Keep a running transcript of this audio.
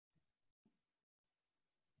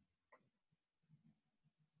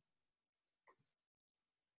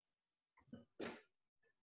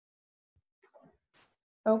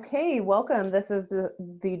Okay, welcome. This is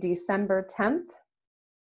the December 10th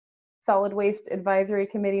Solid Waste Advisory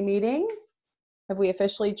Committee meeting. Have we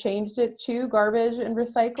officially changed it to garbage and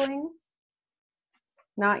recycling?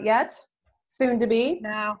 Not yet? Soon to be?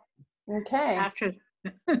 No. Okay. After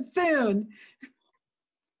soon.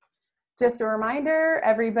 Just a reminder,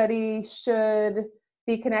 everybody should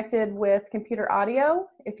be connected with computer audio.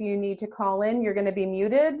 If you need to call in, you're going to be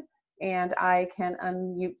muted and I can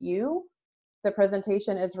unmute you. The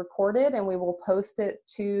presentation is recorded and we will post it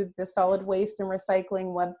to the Solid Waste and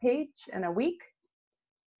Recycling webpage in a week.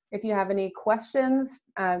 If you have any questions,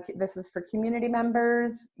 this is for community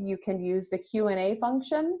members, you can use the Q&A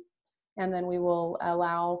function and then we will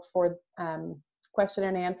allow for question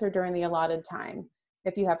and answer during the allotted time.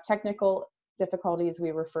 If you have technical difficulties,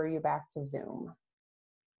 we refer you back to Zoom.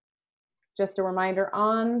 Just a reminder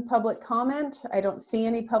on public comment, I don't see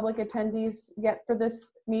any public attendees yet for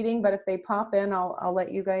this meeting, but if they pop in, I'll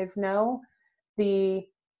let you guys know. The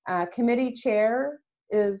committee chair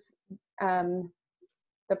is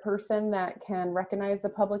the person that can recognize the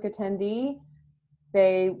public attendee.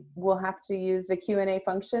 They will have to use the Q&A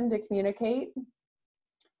function to communicate.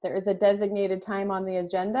 There is a designated time on the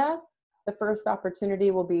agenda. The first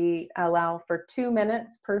opportunity will be allow for 2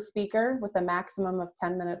 minutes per speaker with a maximum of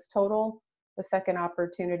 10 minutes total. The second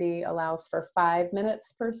opportunity allows for 5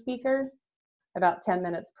 minutes per speaker, about 10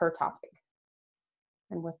 minutes per topic.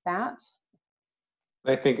 And with that,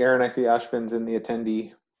 I think Aaron, I see Ashvin's in the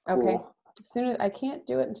attendee pool. Okay. As soon as I can't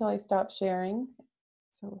do it until I stop sharing.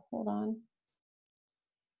 So hold on.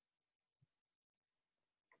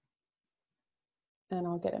 And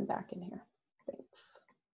I'll get him back in here. Thanks.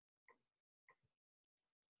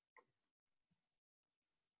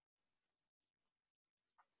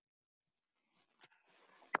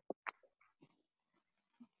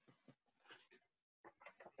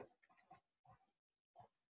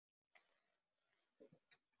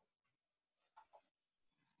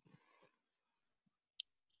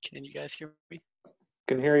 Can you guys hear me?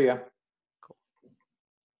 Can hear you. Cool.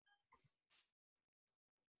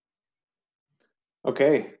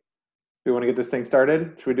 Okay. We want to get this thing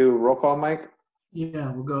started. Should we do a roll call, Mike?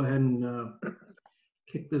 Yeah, we'll go ahead and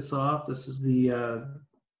kick this off. This is the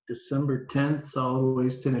December 10th Solid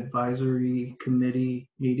Waste and Advisory Committee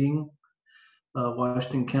meeting,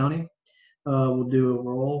 Washington County. We'll do a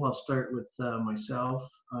roll. I'll start with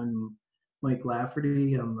myself. I'm Mike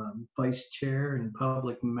Lafferty. I'm Vice Chair and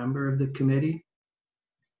Public Member of the committee.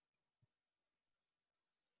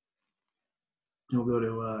 And we'll go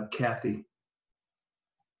to Kathy.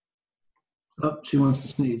 Oh, she wants to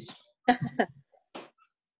sneeze.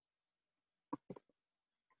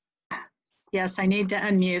 Yes, I need to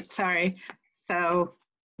unmute, sorry. So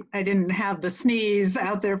I didn't have the sneeze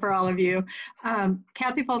out there for all of you.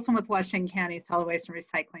 Kathy Folsom with Washington County Solid Waste and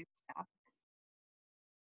Recycling staff.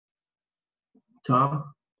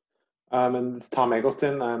 Tom? And this is Tom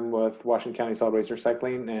Eggleston. I'm with Washington County Solid Waste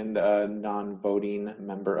Recycling and a non-voting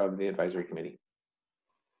member of the advisory committee.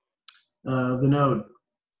 Vinod?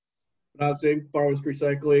 Same, Far West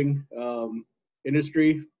Recycling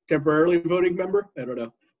industry, temporarily voting member. I don't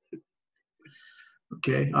know.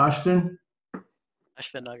 Okay, Ashton?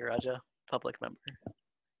 Ashvin Nagaraja, public member.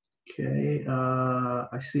 Okay,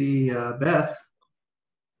 I see Beth.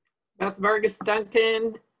 Beth Vargas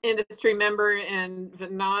Duncan, industry member, and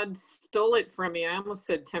Vinod stole it from me. I almost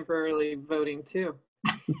said temporarily voting too.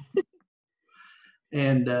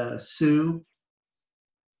 And Sue.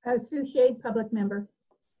 Sue Shade, public member.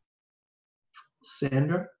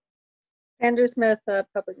 Sandra. Sandra Smith,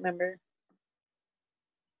 public member.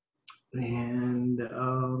 And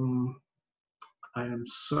I am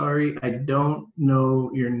sorry, I don't know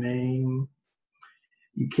your name.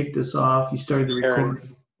 You kicked us off. You started the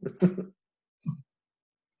recording.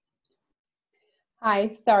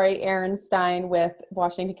 Hi, sorry, Aaron Stein with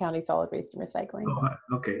Washington County Solid Waste and Recycling. Oh,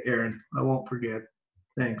 okay, Aaron, I won't forget.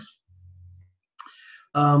 Thanks.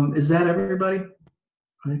 Is that everybody?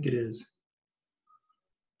 I think it is.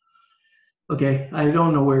 Okay, I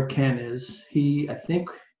don't know where Ken is. He, I think,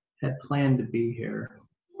 had planned to be here.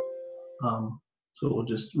 So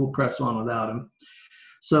we'll press on without him.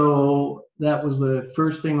 So that was the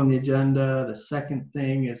first thing on the agenda. The second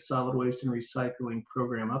thing is solid waste and recycling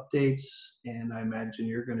program updates. And I imagine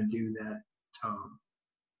you're going to do that, Tom.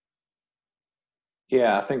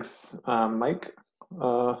 Yeah, thanks, Mike.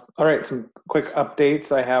 All right, some quick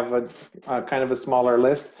updates. I have a kind of a smaller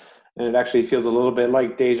list, and it actually feels a little bit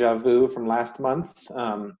like deja vu from last month.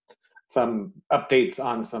 Some updates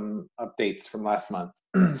on some updates from last month.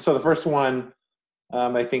 So the first one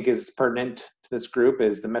I think is pertinent to this group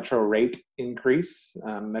is the Metro rate increase,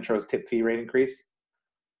 Metro's tip fee rate increase.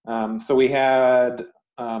 So we had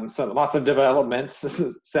lots of developments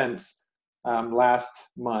since last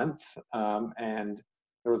month, and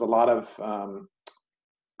there was a lot of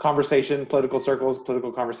conversation,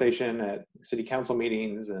 political conversation at city council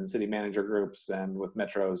meetings and city manager groups and with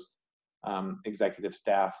Metro's executive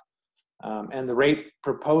staff. And the rate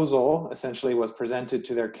proposal essentially was presented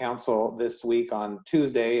to their council this week on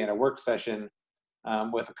Tuesday in a work session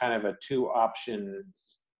with a kind of a two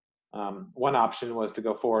options. One option was to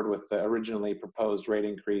go forward with the originally proposed rate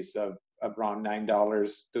increase of around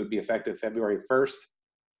 $9 that would be effective February 1st,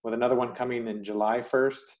 with another one coming in July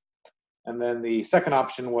 1st. And then the second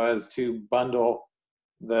option was to bundle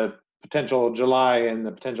the potential July and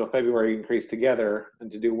the potential February increase together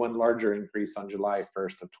and to do one larger increase on July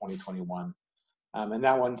 1st of 2021. And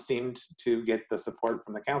that one seemed to get the support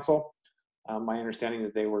from the council. My understanding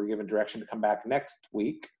is they were given direction to come back next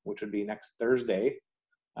week, which would be next Thursday,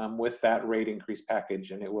 with that rate increase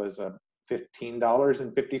package. And it was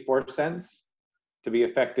 $15.54 to be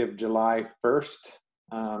effective July 1st,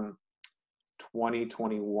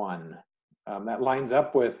 2021. That lines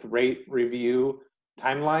up with rate review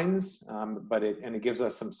timelines, but it gives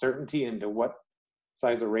us some certainty into what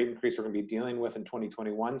size of rate increase we're going to be dealing with in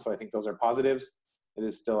 2021. So I think those are positives. It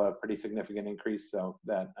is still a pretty significant increase, so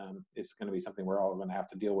that is going to be something we're all going to have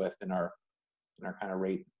to deal with in our kind of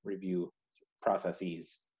rate review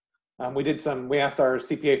processes. We asked our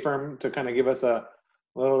CPA firm to kind of give us a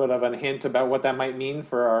little bit of a hint about what that might mean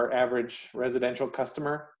for our average residential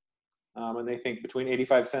customer. And they think between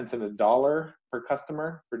 85 cents and $1 per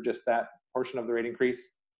customer for just that portion of the rate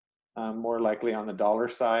increase, more likely on the dollar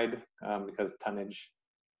side because tonnage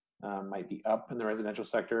might be up in the residential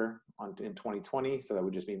sector in 2020. So that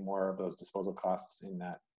would just be more of those disposal costs in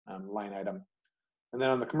that line item. And then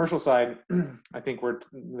on the commercial side, I think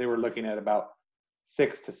they were looking at about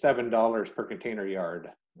 $6 to $7 per container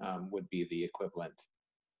yard would be the equivalent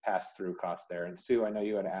pass-through cost there. And Sue, I know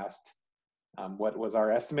you had asked what was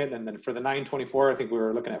our estimate, and then for the 924, I think we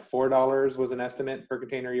were looking at $4 was an estimate per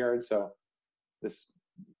container yard. So this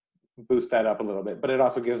boosts that up a little bit, but it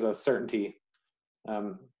also gives us certainty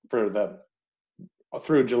for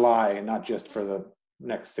through July and not just for the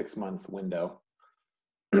next 6-month window.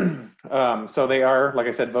 So they are, like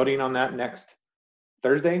I said, voting on that next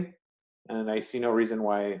Thursday. And I see no reason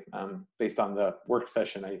why, based on the work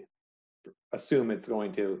session, I assume it's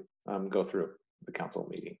going to go through the council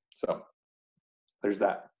meeting. So there's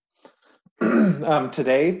that.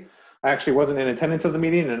 Today, I actually wasn't in attendance of the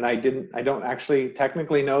meeting, and I don't actually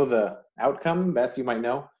technically know the outcome. Beth, you might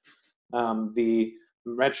know. The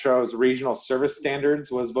Metro's regional service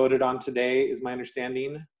standards was voted on today, is my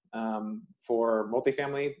understanding, for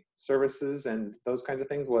multifamily services and those kinds of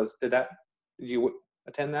things. Did you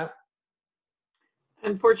attend that?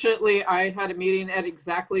 Unfortunately, I had a meeting at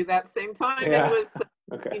exactly that same time. Yeah. It was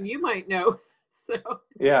Okay. you might know. So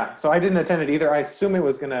yeah, so I didn't attend it either. I assume it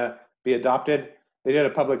was going to be adopted. They did a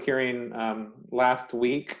public hearing last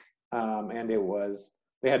week, and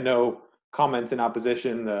they had no comments in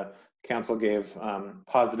opposition. The council gave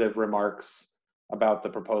positive remarks about the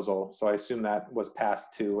proposal. So I assume that was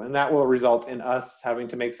passed too, and that will result in us having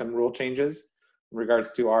to make some rule changes in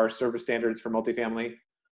regards to our service standards for multifamily.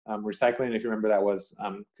 Recycling, if you remember, that was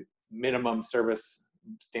minimum service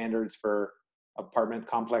standards for apartment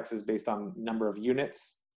complexes based on number of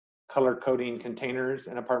units, color coding containers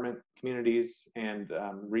in apartment communities, and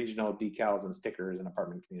regional decals and stickers in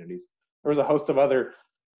apartment communities. There was a host of other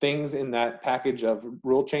things in that package of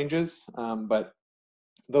rule changes, but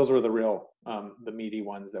those were the meaty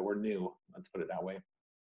ones that were new, let's put it that way.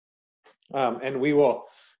 And we will,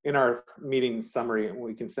 in our meeting summary,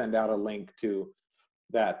 we can send out a link to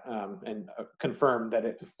that and confirm that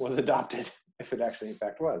it was adopted, if it actually in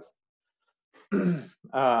fact was.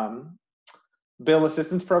 Bill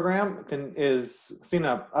assistance program is seen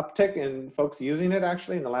an uptick in folks using it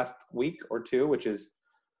actually in the last week or two, which is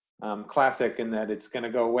classic in that it's going to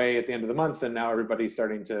go away at the end of the month, and now everybody's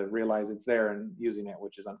starting to realize it's there and using it,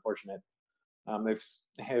 which is unfortunate. They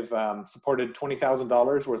have supported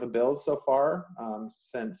 $20,000 worth of bills so far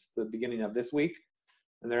since the beginning of this week,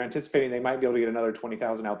 and they're anticipating they might be able to get another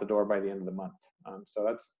 $20,000 out the door by the end of the month. So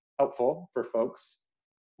that's helpful for folks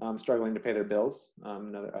struggling to pay their bills.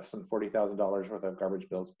 Some $40,000 worth of garbage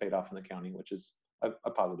bills paid off in the county, which is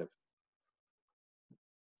a positive.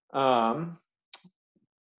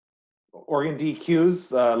 Oregon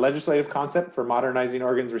DEQ's legislative concept for modernizing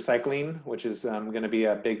Oregon's recycling, which is going to be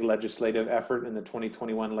a big legislative effort in the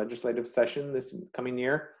 2021 legislative session this coming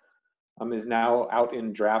year, is now out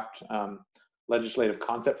in draft legislative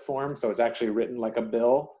concept form. So it's actually written like a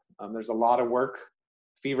bill. There's a lot of work,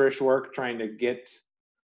 feverish work, trying to get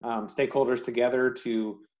stakeholders together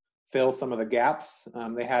to fill some of the gaps.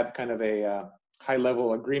 They had kind of a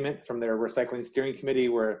high-level agreement from their recycling steering committee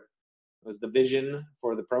where it was the vision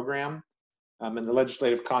for the program. And the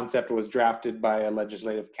legislative concept was drafted by a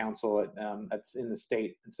legislative council that's in the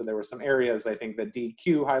state. And so there were some areas, I think, that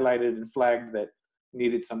DEQ highlighted and flagged that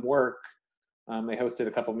needed some work. They hosted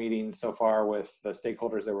a couple meetings so far with the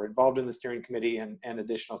stakeholders that were involved in the steering committee and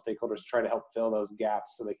additional stakeholders to try to help fill those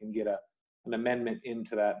gaps so they can get an amendment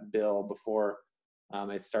into that bill before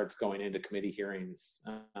it starts going into committee hearings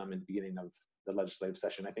in the beginning of the legislative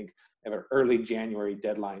session. I think they have an early January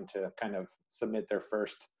deadline to kind of submit their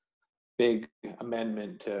first big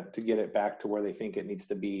amendment to get it back to where they think it needs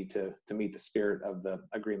to be to meet the spirit of the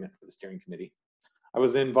agreement for the steering committee. I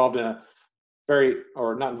was involved in I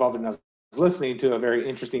was listening to a very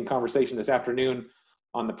interesting conversation this afternoon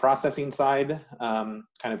on the processing side, kind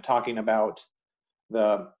of talking about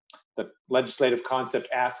the legislative concept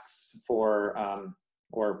asks for,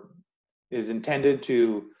 or is intended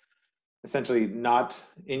to essentially not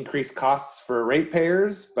increase costs for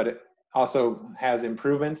ratepayers, but it also has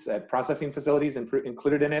improvements at processing facilities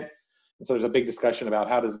included in it. And so there's a big discussion about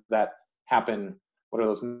how does that happen? What are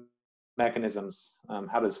those mechanisms?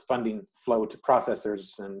 How does funding flow to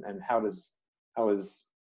processors, and how is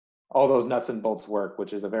all those nuts and bolts work,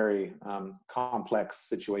 which is a very complex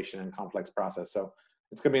situation and complex process. So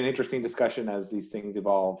it's going to be an interesting discussion as these things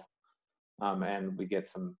evolve and we get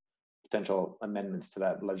some potential amendments to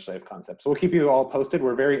that legislative concept. So we'll keep you all posted.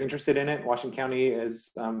 We're very interested in it. Washington County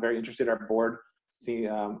is very interested. Our board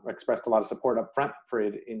expressed a lot of support up front for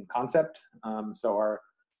it in concept. So our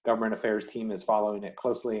government affairs team is following it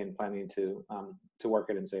closely and planning to work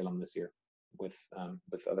it in Salem this year with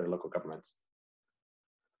other local governments.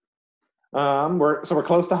 We're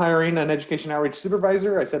close to hiring an education outreach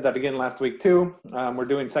supervisor. I said that again last week too. We're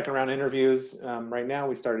doing second round interviews right now.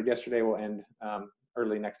 We started yesterday. We'll end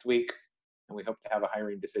early next week, and we hope to have a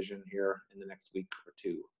hiring decision here in the next week or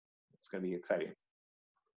two. It's going to be exciting.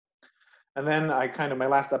 And then my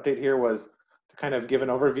last update here was to kind of give an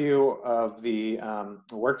overview of the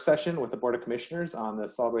work session with the Board of Commissioners on the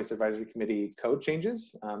Solid Waste Advisory Committee code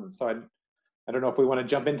changes. So I don't know if we want to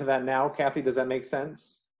jump into that now. Kathy, does that make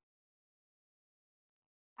sense?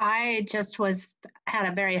 I just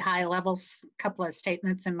had a very high level couple of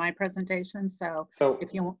statements in my presentation. So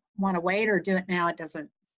if you want to wait or do it now, it doesn't,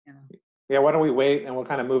 you know. Yeah, why don't we wait and we'll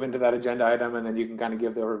kind of move into that agenda item, and then you can kind of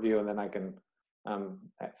give the overview, and then I can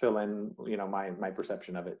fill in, my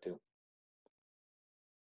perception of it too.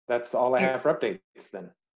 That's all I have for updates then.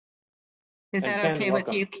 Is that Ken, okay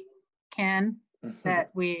welcome. with you, Ken, that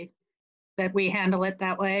we handle it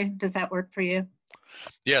that way? Does that work for you?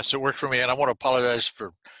 Yes, it worked for me, and I want to apologize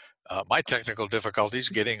for my technical difficulties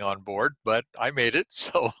getting on board, but I made it,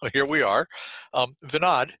 so here we are.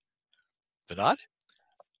 Vinod,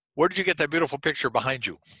 where did you get that beautiful picture behind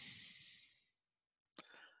you?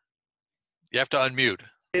 You have to unmute.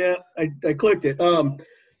 Yeah, I clicked it.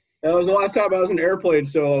 That was the last time I was in an airplane,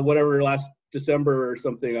 so whatever, last December or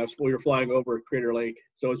something, we were flying over Crater Lake.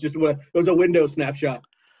 So it was a window snapshot.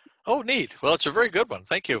 Oh, neat. Well, it's a very good one.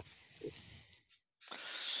 Thank you.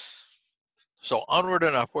 So onward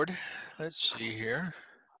and upward. Let's see here.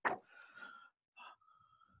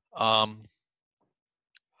 I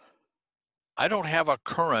don't have a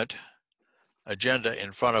current agenda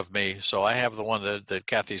in front of me, so I have the one that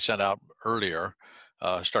Kathy sent out earlier,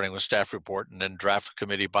 starting with staff report and then draft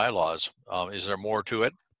committee bylaws. Is there more to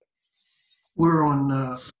it? We're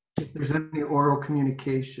on, if there's any oral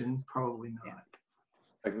communication, probably not.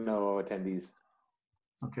 Like no attendees.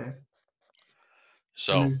 Okay.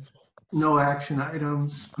 So There's no action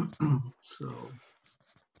items. So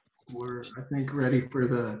we're, I think, ready for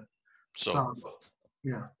the,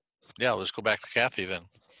 yeah. Yeah, let's go back to Kathy then.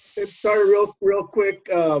 Sorry, real quick.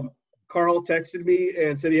 Carl texted me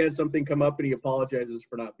and said he had something come up and he apologizes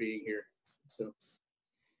for not being here. So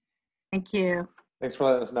Thank you. Thanks for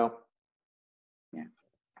letting us know. Yeah.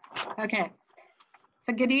 Okay.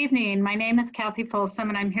 So good evening. My name is Kathy Folsom,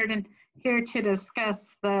 and I'm here to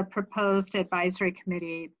discuss the proposed advisory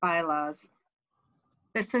committee bylaws.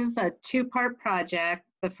 This is a two-part project.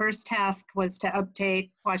 The first task was to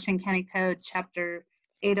update Washington County Code Chapter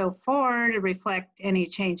 804 to reflect any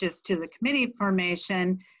changes to the committee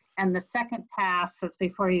formation. And the second task that's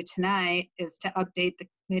before you tonight is to update the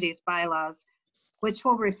committee's bylaws, which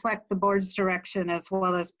will reflect the board's direction as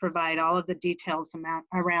well as provide all of the details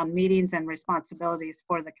around meetings and responsibilities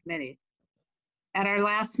for the committee. At our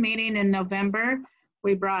last meeting in November,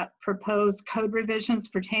 we brought proposed code revisions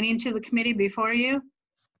pertaining to the committee before you.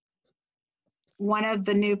 One of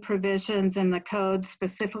the new provisions in the code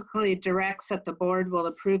specifically directs that the board will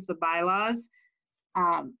approve the bylaws.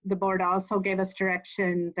 The board also gave us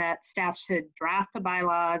direction that staff should draft the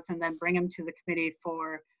bylaws and then bring them to the committee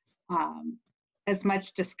for as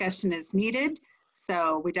much discussion as needed.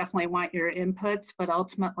 So we definitely want your inputs, but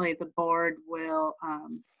ultimately the board will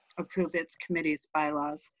approve its committee's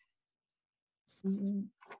bylaws.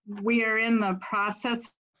 We are in the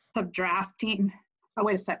process of drafting. Oh,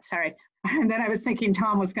 wait a sec, sorry. And then I was thinking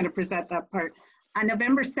Tom was going to present that part. On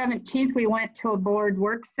November 17th, we went to a board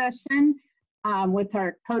work session with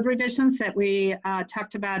our code revisions that we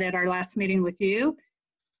talked about at our last meeting with you.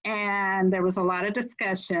 And there was a lot of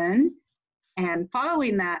discussion. And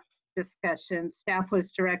following that discussion, staff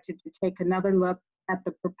was directed to take another look at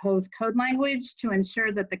the proposed code language to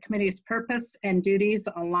ensure that the committee's purpose and duties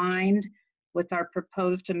aligned with our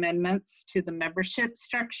proposed amendments to the membership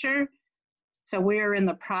structure. So we are in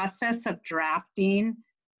the process of drafting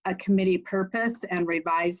a committee purpose and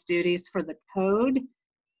revised duties for the code,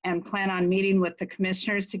 and plan on meeting with the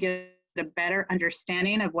commissioners to get a better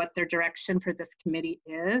understanding of what their direction for this committee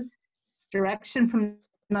is. Direction from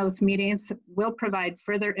those meetings will provide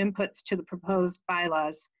further inputs to the proposed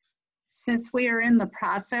bylaws. Since we are in the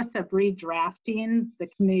process of redrafting the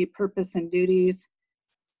committee purpose and duties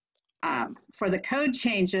for the code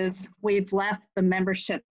changes, we've left the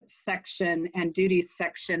membership section and duties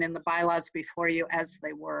section in the bylaws before you as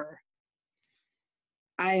they were.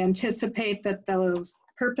 I anticipate that those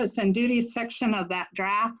purpose and duties section of that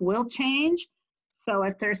draft will change. So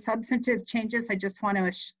if there's substantive changes, I just want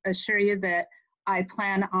to assure you that I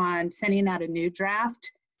plan on sending out a new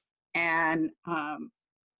draft, and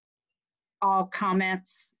all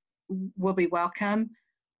comments will be welcome.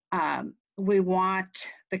 We want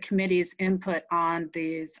the committee's input on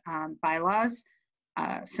these bylaws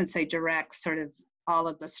since they direct sort of all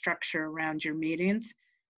of the structure around your meetings.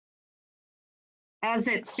 As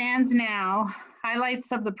it stands now,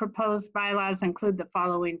 highlights of the proposed bylaws include the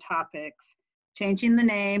following topics: changing the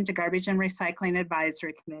name to Garbage and Recycling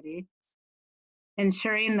Advisory Committee,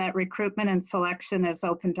 ensuring that recruitment and selection is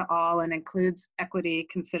open to all and includes equity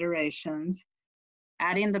considerations,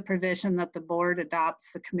 adding the provision that the board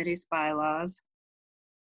adopts the committee's bylaws,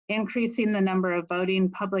 increasing the number of voting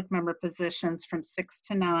public member positions from 6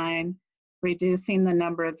 to 9, reducing the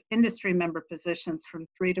number of industry member positions from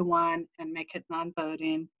 3 to 1 and make it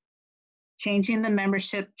non-voting, changing the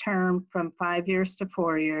membership term from 5 years to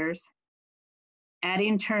 4 years,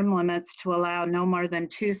 adding term limits to allow no more than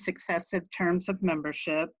 2 successive terms of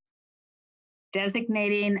membership,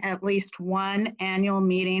 designating at least 1 annual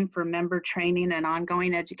meeting for member training and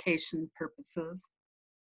ongoing education purposes,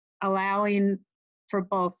 allowing for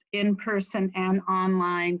both in-person and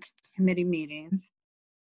online committee meetings,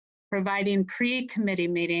 providing pre-committee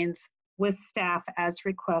meetings with staff as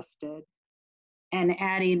requested, and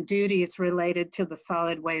adding duties related to the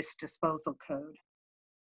solid waste disposal code.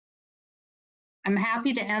 I'm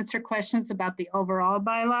happy to answer questions about the overall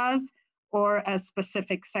bylaws or a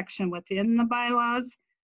specific section within the bylaws.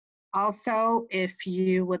 Also, if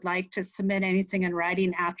you would like to submit anything in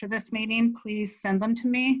writing after this meeting, please send them to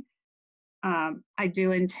me. I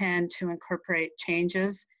do intend to incorporate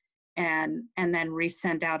changes and then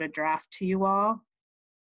resend out a draft to you all.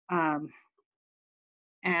 And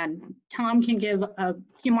Tom can give a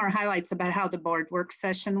few more highlights about how the board work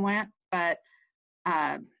session went, but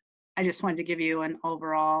I just wanted to give you an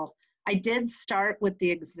overall. I did start with the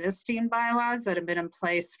existing bylaws that have been in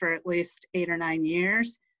place for at least 8 or 9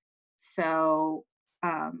 years. So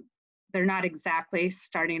they're not exactly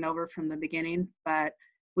starting over from the beginning, but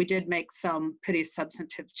we did make some pretty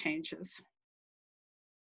substantive changes.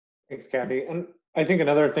 Thanks, Kathy. And I think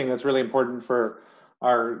another thing that's really important for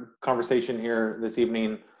our conversation here this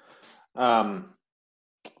evening,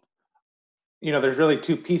 you know, there's really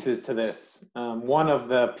 2 pieces to this. One of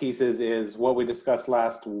the pieces is what we discussed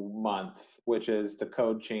last month, which is the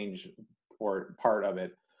code change part of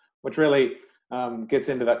it, which really gets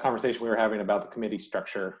into that conversation we were having about the committee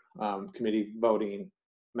structure, committee voting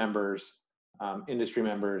members, industry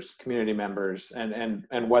members, community members,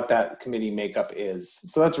 and what that committee makeup is.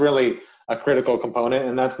 So that's really a critical component,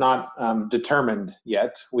 and that's not determined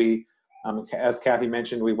yet. We, as Kathy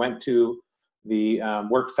mentioned, we went to the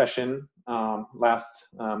work session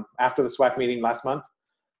after the SWAC meeting last month,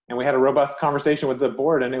 and we had a robust conversation with the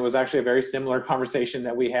board, and it was actually a very similar conversation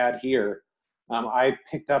that we had here. I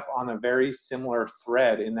picked up on a very similar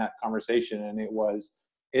thread in that conversation, and it was,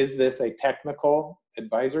 is this a technical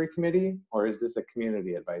advisory committee or is this a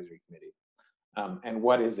community advisory committee? And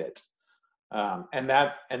what is it? And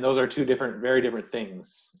those are 2 different, very different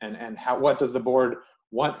things. And what does the board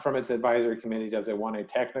want from its advisory committee? Does it want a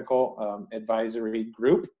technical advisory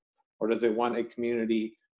group, or does it want a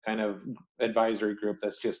community kind of advisory group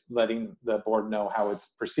that's just letting the board know how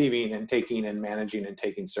it's perceiving and taking and managing and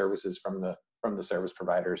taking services from the service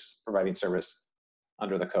providers providing service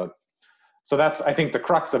under the code? So that's, I think, the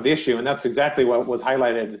crux of the issue, and that's exactly what was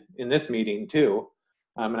highlighted in this meeting too.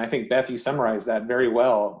 And I think, Beth, you summarized that very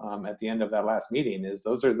well at the end of that last meeting. Is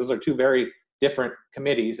those are two very different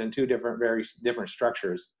committees and two very different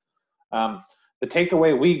structures. The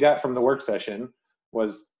takeaway we got from the work session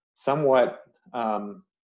was somewhat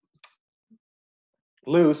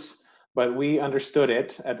loose, but we understood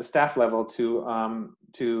it at the staff level to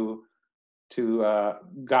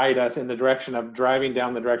guide us in the direction of driving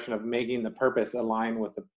down the direction of making the purpose align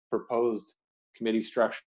with the proposed committee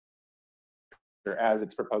structure as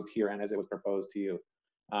it's proposed here and as it was proposed to you.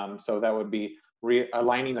 So that would be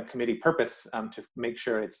realigning the committee purpose to make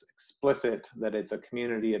sure it's explicit that it's a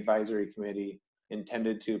community advisory committee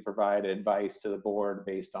intended to provide advice to the board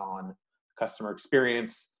based on customer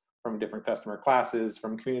experience from different customer classes,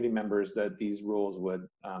 from community members, that these rules would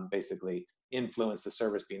basically influence the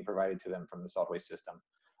service being provided to them from the solid waste system.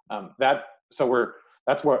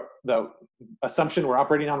 That's what the assumption we're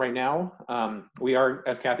operating on right now. We are,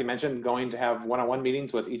 as Kathy mentioned, going to have one-on-one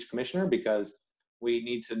meetings with each commissioner because we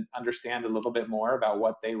need to understand a little bit more about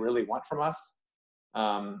what they really want from us.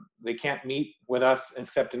 They can't meet with us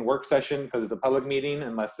except in work session because it's a public meeting,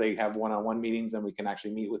 unless they have one-on-one meetings and we can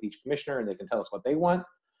actually meet with each commissioner and they can tell us what they want.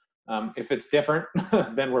 If it's different,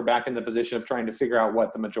 then we're back in the position of trying to figure out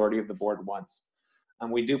what the majority of the board wants.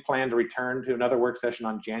 We do plan to return to another work session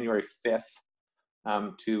on January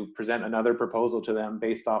 5th to present another proposal to them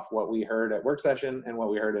based off what we heard at work session and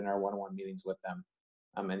what we heard in our one-on-one meetings with them,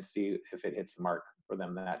 and see if it hits the mark for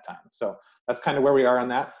them that time. So that's kind of where we are on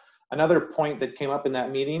that. Another point that came up in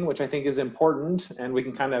that meeting, which I think is important, and we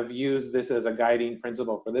can kind of use this as a guiding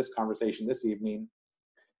principle for this conversation this evening,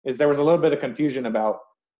 is there was a little bit of confusion about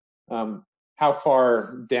how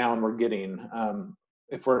far down we're getting.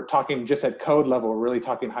 If we're talking just at code level, we're really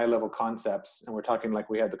talking high level concepts, and we're talking like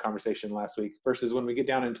we had the conversation last week, versus when we get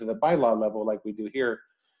down into the bylaw level like we do here,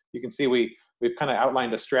 you can see we've kind of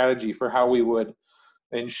outlined a strategy for how we would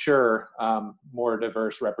ensure more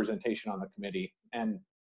diverse representation on the committee. And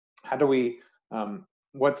how do we,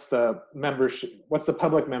 what's the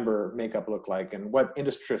public member makeup look like, and what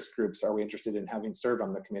interest groups are we interested in having served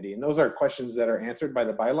on the committee? And those are questions that are answered by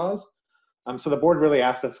the bylaws. So the board really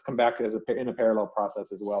asked us to come back in a parallel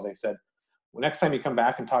process as well. They said, well, next time you come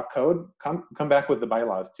back and talk code, come back with the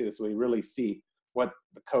bylaws too, so we really see what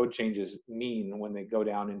the code changes mean when they go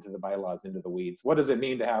down into the bylaws, into the weeds. What does it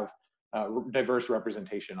mean to have diverse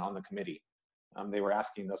representation on the committee? They were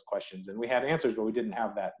asking those questions, and we had answers, but we didn't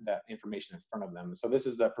have that information in front of them. So this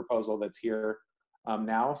is the proposal that's here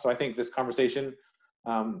now. So I think this conversation,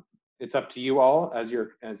 it's up to you all as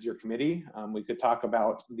your committee. We could talk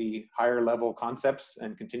about the higher level concepts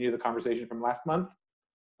and continue the conversation from last month,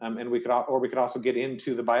 and we could also get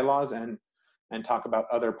into the bylaws and talk about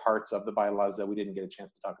other parts of the bylaws that we didn't get a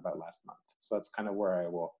chance to talk about last month. So that's kind of where I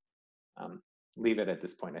will leave it at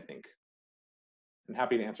this point, I think. I'm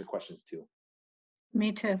happy to answer questions too.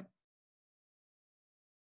 Me too.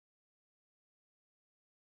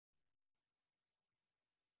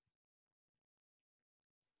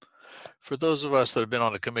 For those of us that have been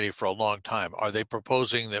on the committee for a long time, are they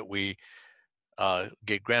proposing that we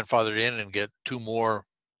get grandfathered in and get 2 more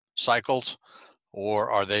cycles? Or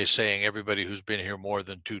are they saying everybody who's been here more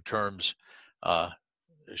than 2 terms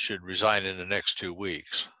should resign in the next 2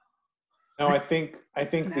 weeks? No, I think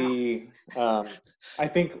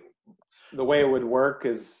the way it would work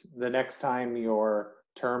is the next time your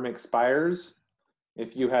term expires,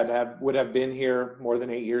 if you would have been here more than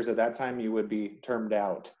 8 years at that time, you would be termed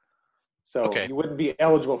out. So okay. You wouldn't be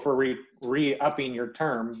eligible for re-upping your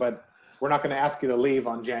term, but we're not going to ask you to leave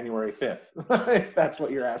on January 5th, if that's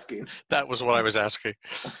what you're asking. That was what I was asking.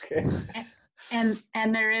 Okay.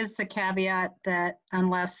 And there is the caveat that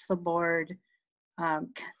unless the board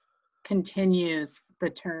continues the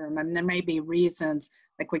term, I mean, there may be reasons,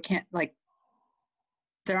 like we can't, like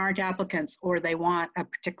there aren't applicants, or they want a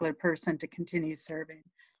particular person to continue serving.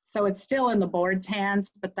 So it's still in the board's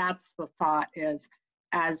hands, but that's the thought, is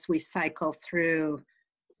as we cycle through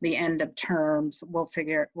the end of terms, we'll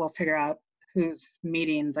figure out who's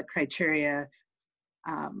meeting the criteria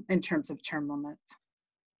in terms of term limits.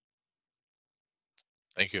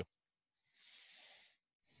 Thank you.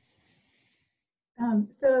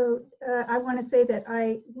 I want to say that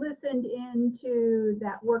I listened into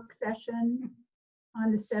that work session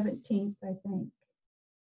on the 17th, I think.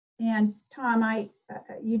 And Tom,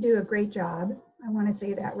 you do a great job. I want to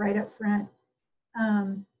say that right up front.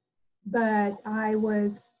 But I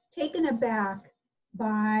was taken aback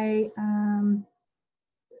by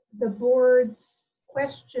the board's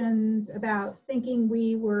questions about thinking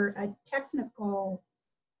we were a technical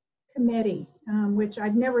committee, which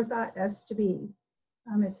I've never thought us to be.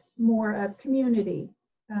 It's more a community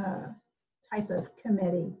type of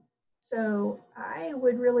committee. So I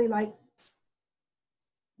would really like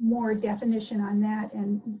more definition on that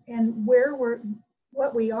and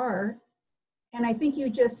what we are. And I think you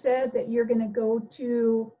just said that you're going to go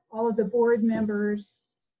to all of the board members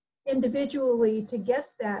individually to get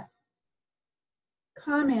that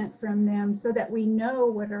comment from them so that we know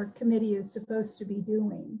what our committee is supposed to be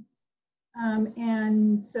doing.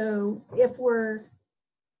 And so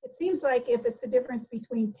it seems like if it's a difference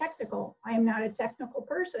between technical, I am not a technical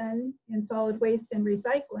person in solid waste and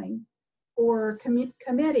recycling, or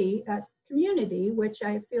community, which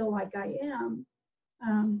I feel like I am,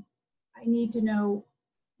 I need to know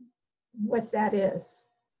what that is,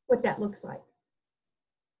 what that looks like.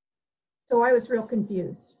 So I was real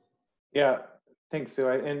confused. Yeah, thanks, Sue.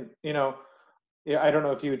 And yeah, I don't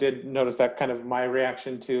know if you did notice that kind of my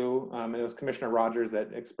reaction too. It was Commissioner Rogers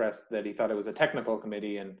that expressed that he thought it was a technical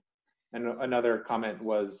committee, and another comment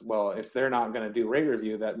was, well, if they're not going to do rate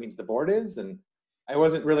review, that means the board is. And I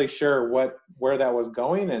wasn't really sure where that was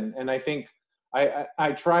going, and I think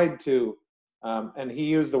I tried to, and he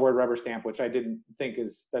used the word rubber stamp, which I didn't think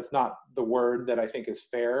that's not the word that I think is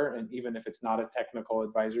fair. And even if it's not a technical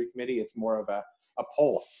advisory committee, it's more of a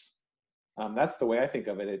pulse. That's the way I think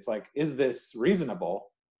of it. It's like, is this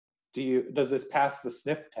reasonable? Does this pass the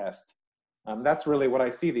sniff test? That's really what I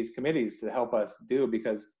see these committees to help us do,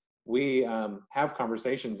 because we have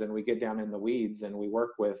conversations and we get down in the weeds and we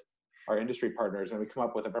work with our industry partners and we come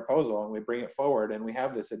up with a proposal and we bring it forward, and we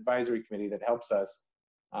have this advisory committee that helps us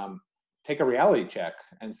take a reality check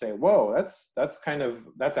and say, whoa,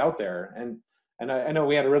 that's out there. And I know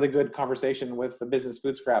we had a really good conversation with the business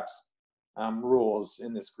food scraps rules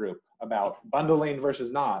in this group about bundling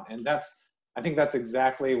versus not. And I think that's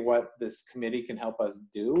exactly what this committee can help us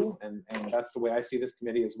do. And that's the way I see this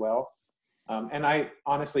committee as well. And I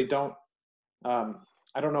honestly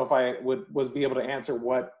I don't know if I would be able to answer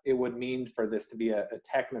what it would mean for this to be a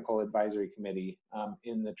technical advisory committee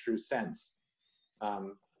in the true sense.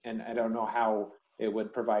 And I don't know how it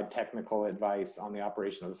would provide technical advice on the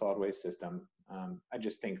operation of the solid waste system. I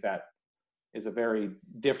just think that is a very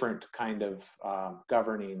different kind of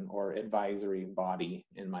governing or advisory body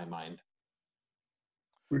in my mind.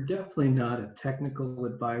 We're definitely not a technical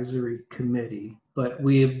advisory committee, but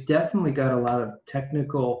we have definitely got a lot of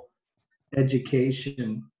technical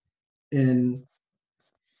education in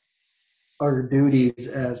our duties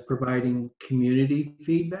as providing community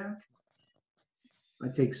feedback. I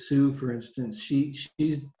take Sue, for instance.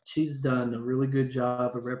 She's done a really good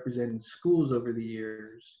job of representing schools over the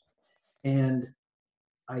years, and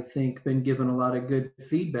I think been given a lot of good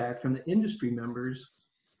feedback from the industry members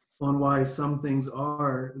on why some things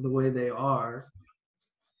are the way they are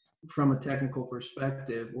from a technical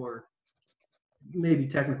perspective, or maybe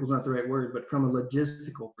technical is not the right word, but from a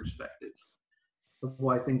logistical perspective of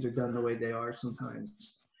why things are done the way they are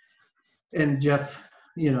sometimes. And Jeff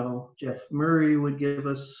Murray would give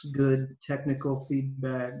us good technical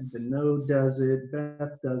feedback. Vinod does it,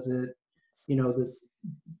 Beth does it,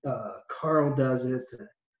 Carl does it.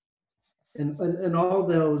 And all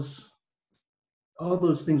those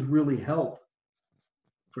things really help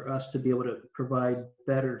for us to be able to provide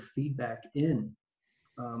better feedback in.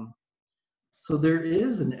 So there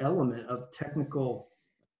is an element of technical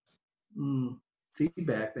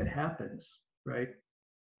feedback that happens, right?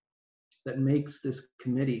 That makes this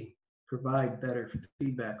committee provide better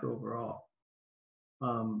feedback overall.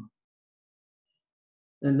 And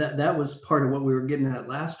that was part of what we were getting at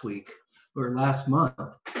last week or last month,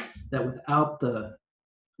 that without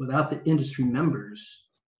the industry members,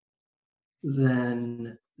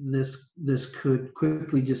 then this could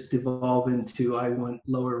quickly just devolve into, I want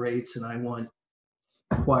lower rates and I want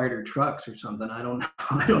quieter trucks or something. I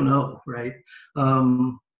don't know, right?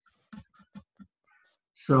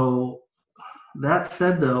 So that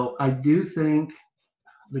said, though, I do think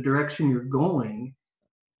the direction you're going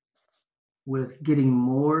with getting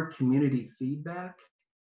more community feedback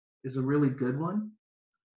is a really good one.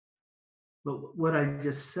 But what I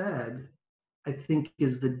just said, I think,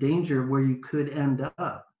 is the danger of where you could end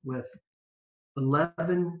up with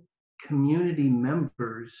 11 community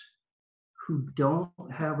members who don't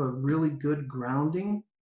have a really good grounding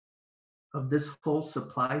of this whole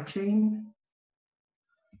supply chain.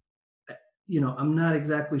 I'm not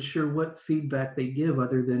exactly sure what feedback they give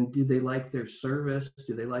other than do they like their service?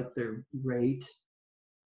 Do they like their rate?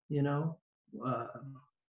 Uh,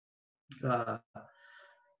 uh,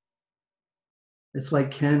 it's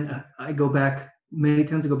like Ken, I go back, many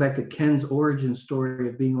times I go back to Ken's origin story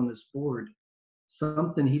of being on this board.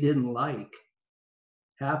 Something he didn't like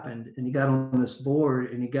happened and he got on this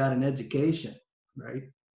board and he got an education, right?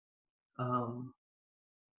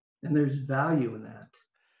 And there's value in that.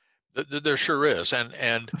 There sure is,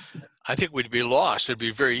 and I think we'd be lost. It'd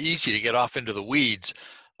be very easy to get off into the weeds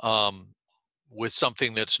with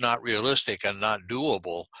something that's not realistic and not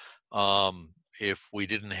doable if we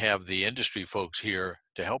didn't have the industry folks here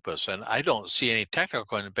to help us. And I don't see any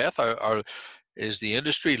technical. And Beth, is the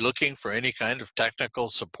industry looking for any kind of technical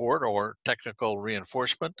support or technical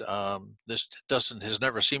reinforcement? This has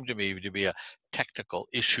never seemed to me to be a technical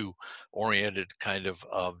issue oriented kind of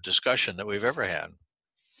discussion that we've ever had.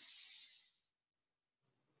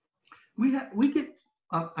 We get.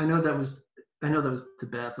 I know that was to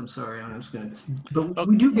Beth. I'm sorry. I'm just going to. But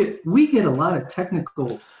Okay. we get a lot of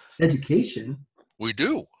technical education. We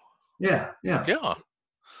do. Yeah.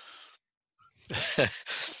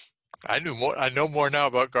 I know more now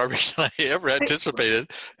about garbage than I ever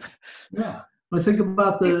anticipated. Yeah. But think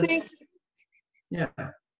about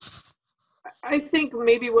I think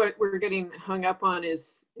maybe what we're getting hung up on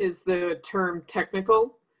is the term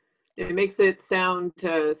technical. It makes it sound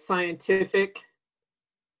scientific,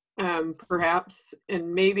 perhaps,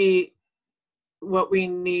 and maybe what we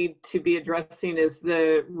need to be addressing is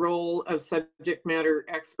the role of subject matter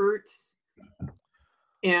experts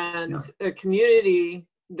and a community.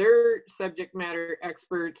 They're subject matter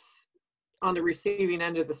experts on the receiving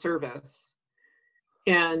end of the service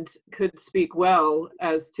and could speak well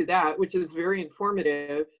as to that, which is very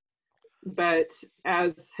informative. But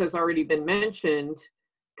as has already been mentioned,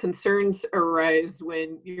 concerns arise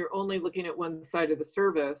when you're only looking at one side of the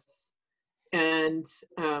service, and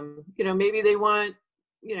maybe they want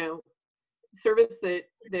service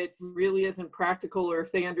that really isn't practical, or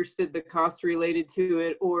if they understood the cost related to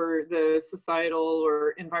it or the societal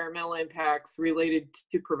or environmental impacts related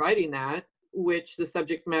to providing that, which the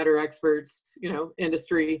subject matter experts,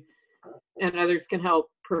 industry and others can help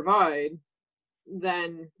provide,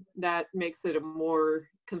 then that makes it a more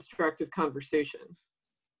constructive conversation.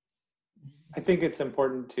 I think it's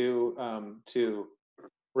important to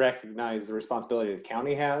recognize the responsibility the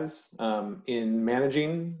county has in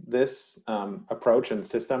managing this approach and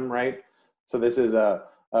system, right? So this is a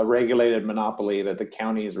regulated monopoly that the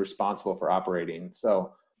county is responsible for operating.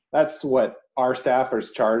 So that's what our staff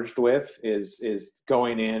is charged with, is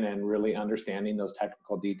going in and really understanding those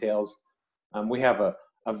technical details. We have a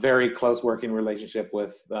very close working relationship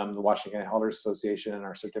with the Washington County Haulers Association and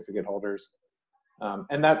our certificate holders.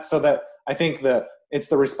 And that's so that I think it's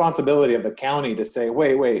the responsibility of the county to say,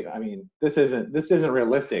 wait, I mean, this isn't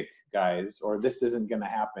realistic, guys, or this isn't going to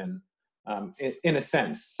happen in a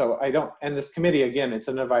sense. So and this committee, again, it's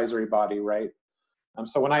an advisory body, right?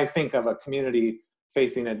 So when I think of a community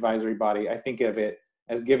facing advisory body, I think of it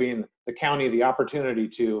as giving the county the opportunity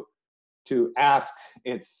to ask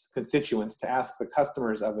its constituents, to ask the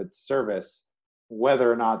customers of its service,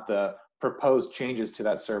 whether or not the proposed changes to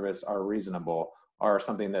that service are reasonable, or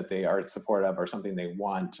something that they are in support of, or something they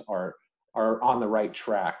want, or are on the right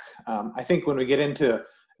track. I think when we get into,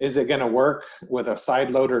 is it gonna work with a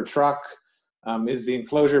side loader truck? Is the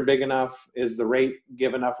enclosure big enough? Is the rate,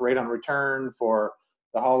 give enough rate on return for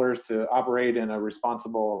the haulers to operate in a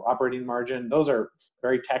responsible operating margin? Those are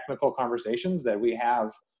very technical conversations that we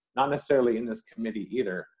have, not necessarily in this committee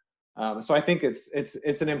either. So I think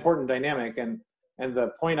it's an important dynamic. And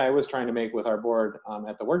the point I was trying to make with our board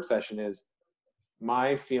at the work session is,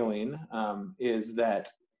 my feeling is that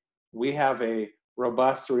we have a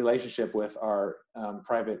robust relationship with our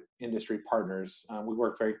private industry partners. We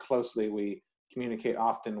work very closely. We communicate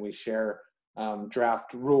often. We share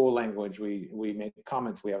draft rule language. We make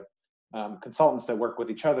comments. We have consultants that work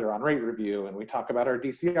with each other on rate review, and we talk about our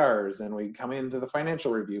DCRs, and we come into the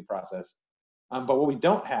financial review process. But what we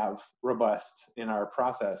don't have robust in our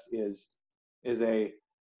process is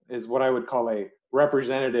what I would call a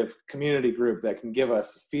representative community group that can give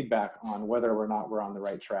us feedback on whether or not we're on the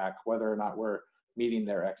right track, whether or not we're meeting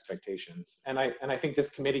their expectations. And I think this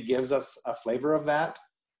committee gives us a flavor of that,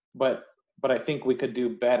 but I think we could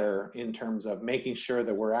do better in terms of making sure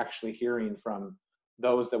that we're actually hearing from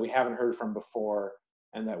those that we haven't heard from before,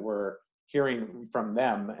 and that we're hearing from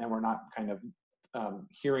them, and we're not kind of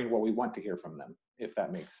hearing what we want to hear from them, if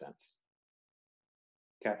that makes sense.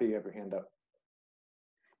 Kathy, you have your hand up.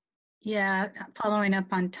 Yeah, following up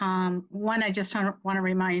on Tom, one, I just want to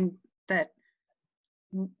remind that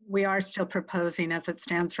we are still proposing, as it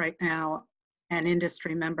stands right now, an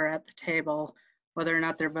industry member at the table. Whether or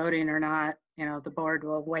not they're voting or not, you know, the board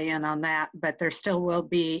will weigh in on that, but there still will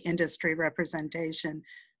be industry representation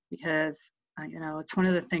because, you know, it's one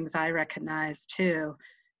of the things I recognize too,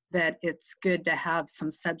 that it's good to have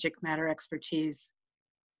some subject matter expertise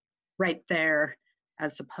right there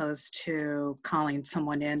as opposed to calling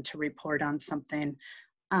someone in to report on something.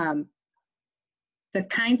 The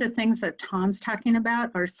kinds of things that Tom's talking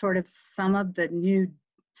about are sort of some of the new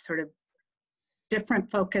sort of different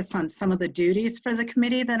focus on some of the duties for the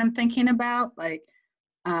committee that I'm thinking about, like,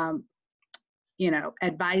 you know,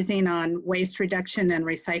 advising on waste reduction and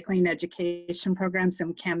recycling education programs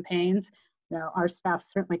and campaigns. You know, our staff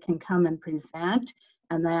certainly can come and present,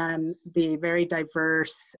 and then the very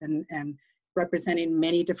diverse and representing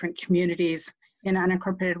many different communities in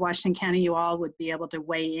unincorporated Washington County, you all would be able to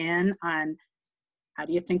weigh in on how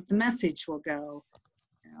do you think the message will go?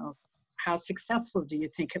 You know, how successful do you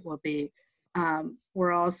think it will be?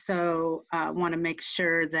 We're also want to make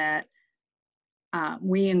sure that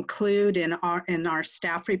we include in our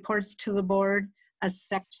staff reports to the board a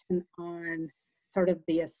section on sort of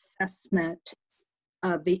the assessment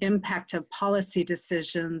of the impact of policy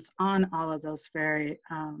decisions on all of those very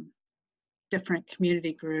different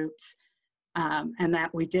community groups, and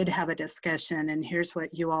that we did have a discussion, and here's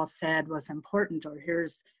what you all said was important, or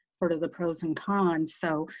here's sort of the pros and cons.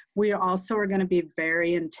 So we also are going to be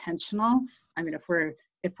very intentional. I mean, if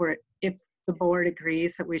the board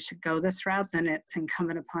agrees that we should go this route, then it's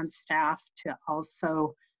incumbent upon staff to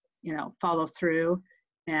also, you know, follow through.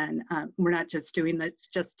 And we're not just doing this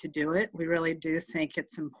just to do it. We really do think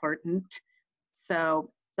it's important.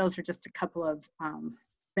 So those are just a couple of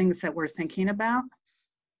things that we're thinking about.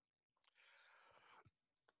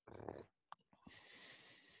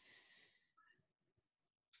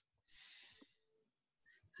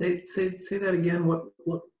 Say that again. What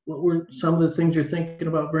were some of the things you're thinking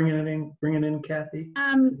about bringing in, Kathy?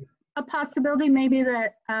 A possibility maybe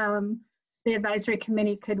that the advisory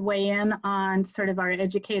committee could weigh in on sort of our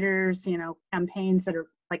educators, you know, campaigns that are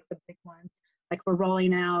like the big ones, like we're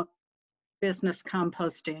rolling out business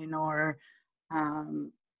composting or,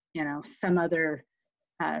 you know, some other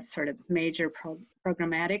sort of major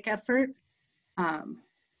programmatic effort.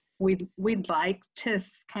 We'd like to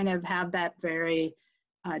kind of have that very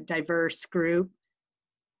diverse group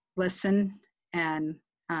listen and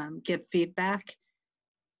give feedback.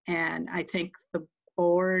 And I think the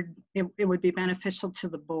board, it would be beneficial to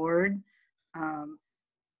the board.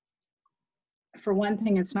 For one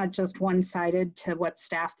thing, it's not just one-sided to what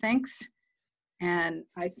staff thinks. And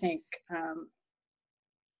I think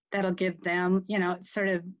that'll give them, you know, sort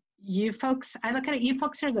of you folks, I look at it, you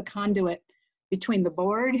folks are the conduit between the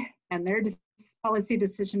board and their policy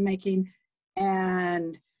decision-making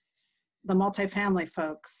and the multifamily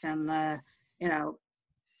folks and the, you know,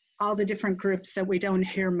 all the different groups that we don't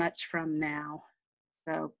hear much from now.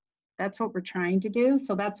 So that's what we're trying to do.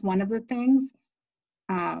 So that's one of the things.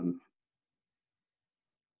 I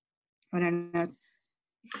don't know.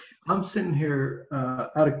 I'm sitting here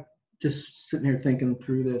just sitting here thinking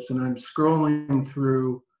through this, and I'm scrolling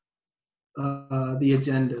through the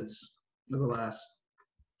agendas of the last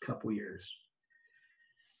couple years.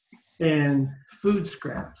 And food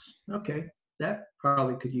scraps, okay, that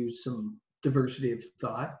probably could use some diversity of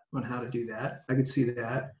thought on how to do that. I could see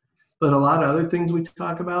that. But a lot of other things we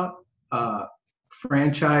talk about,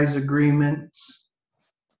 franchise agreements,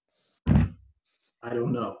 I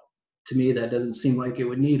don't know. To me, that doesn't seem like it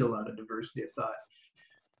would need a lot of diversity of thought.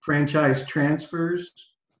 Franchise transfers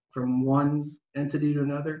from one entity to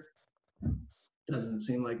another doesn't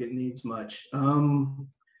seem like it needs much.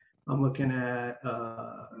 I'm looking at,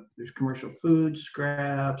 there's commercial food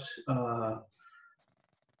scraps. I'm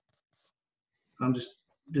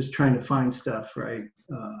just trying to find stuff, right?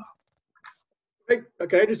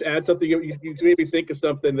 Okay, I just add something. You made me think of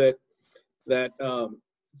something that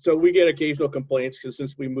so we get occasional complaints because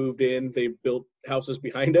since we moved in, they've built houses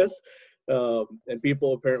behind us, and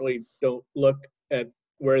people apparently don't look at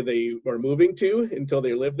where they are moving to until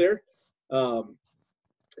they live there.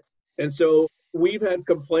 And so we've had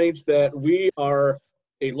complaints that we are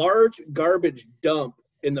a large garbage dump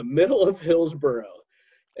in the middle of Hillsborough.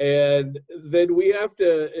 And then we have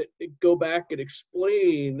to go back and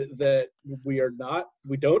explain that we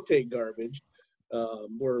don't take garbage.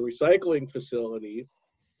 We're a recycling facility.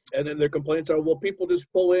 And then their complaints are, well, people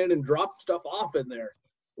just pull in and drop stuff off in there.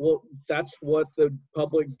 Well, that's what the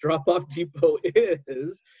public drop-off depot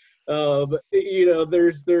is. You know,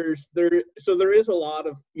 so there is a lot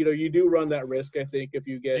of, you know, you do run that risk, I think, if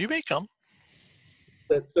you get. You may come.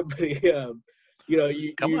 that somebody, you're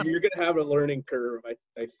going to have a learning curve, I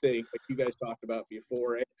think, like you guys talked about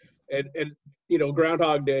before. And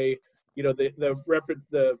Groundhog Day,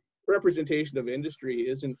 the representation of industry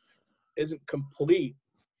isn't complete.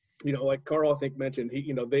 Like Carl, I think, mentioned,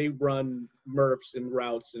 they run MRFs and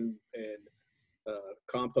routes and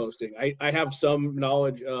composting. I have some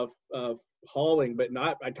knowledge of hauling, but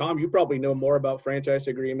not. Tom, you probably know more about franchise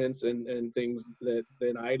agreements and things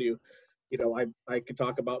than I do. I could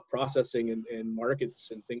talk about processing and markets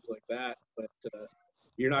and things like that, but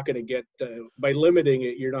you're not going to get, by limiting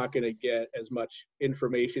it, you're not going to get as much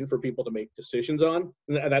information for people to make decisions on.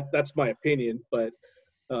 That's my opinion, but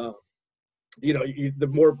the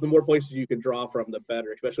more places you can draw from, the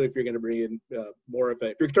better, especially if you're going to bring in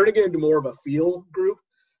if you're turning it into more of a feel group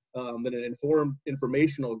than an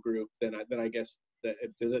informational group, then I guess that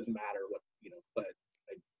it doesn't matter what, but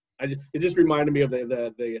it just reminded me of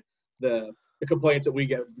the complaints that we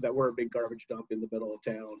get that we're a big garbage dump in the middle of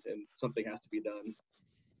town and something has to be done.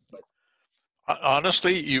 But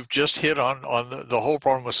honestly, you've just hit on the whole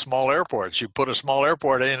problem with small airports. You put a small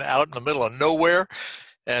airport out in the middle of nowhere,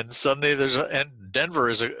 and suddenly and Denver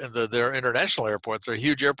is their international airport. They're a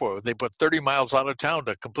huge airport. They put 30 miles out of town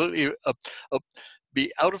to completely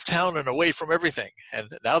be out of town and away from everything. And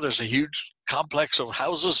now there's a huge complex of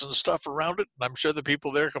houses and stuff around it. And I'm sure the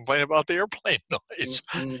people there complain about the airplane noise.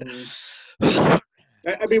 Mm-hmm.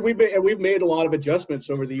 I mean, we've made a lot of adjustments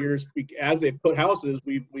over the years. As they put houses,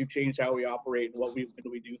 we've changed how we operate and when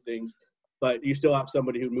we do things. But you still have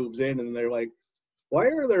somebody who moves in and they're like, why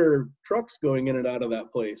are there trucks going in and out of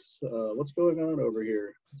that place? What's going on over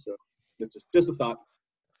here? So it's just a thought.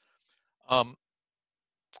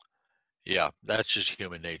 Yeah, that's just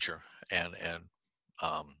human nature. And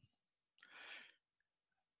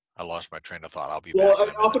I lost my train of thought. I'll be back.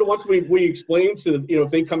 Well, often once we explain to,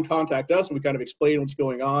 if they come contact us and we kind of explain what's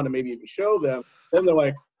going on and maybe even show them, then they're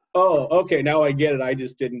like, oh, okay, now I get it. I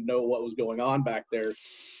just didn't know what was going on back there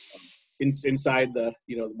inside the,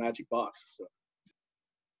 the magic box. So.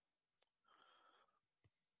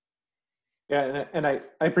 Yeah, and I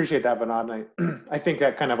appreciate that, Vinod. And I think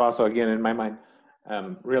that kind of also, again, in my mind,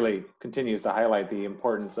 really continues to highlight the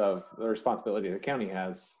importance of the responsibility the county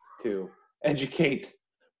has to educate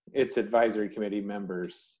its advisory committee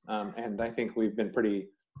members. And I think we've been pretty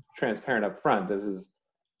transparent up front. This is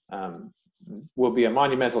will be a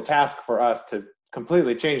monumental task for us to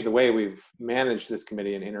completely change the way we've managed this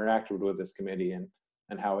committee and interacted with this committee and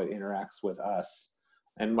how it interacts with us.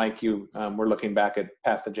 And Mike, you were looking back at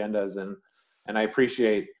past agendas, and I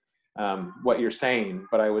appreciate what you're saying,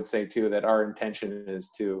 but I would say too that our intention is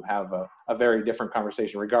to have a very different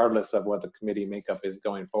conversation regardless of what the committee makeup is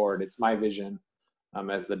going forward. It's my vision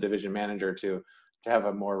as the division manager to have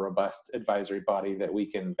a more robust advisory body that we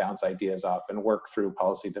can bounce ideas off and work through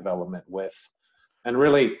policy development with, and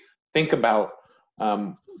really think about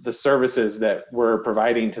the services that we're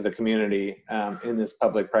providing to the community in this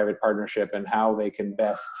public-private partnership and how they can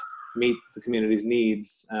best meet the community's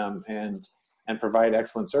needs and provide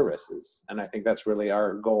excellent services. And I think that's really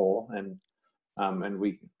our goal. I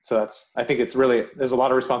think it's really, there's a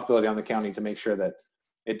lot of responsibility on the county to make sure that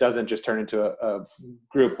it doesn't just turn into a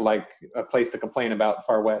group like a place to complain about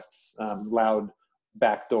Far West's loud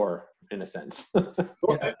back door, in a sense.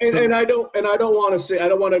 and I don't want to say, I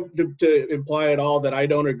don't want to imply at all that I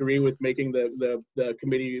don't agree with making the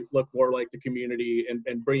committee look more like the community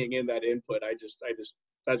and bringing in that input.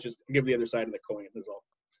 That's just give the other side of the coin is all.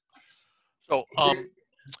 So,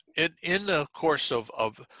 in the course of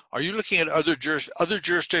are you looking at other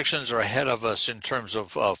jurisdictions are ahead of us in terms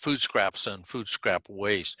of food scraps and food scrap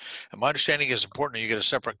waste? And my understanding is important. You get a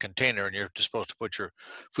separate container, and you're supposed to put your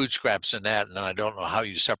food scraps in that. And I don't know how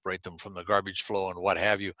you separate them from the garbage flow and what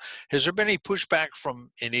have you. Has there been any pushback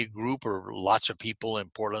from any group or lots of people in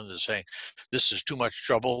Portland that saying this is too much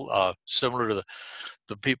trouble? Similar to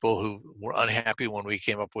the people who were unhappy when we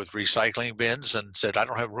came up with recycling bins and said, I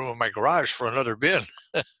don't have room in my garage for another bin.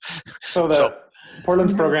 So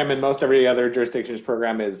Portland's program and most every other jurisdiction's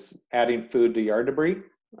program is adding food to yard debris.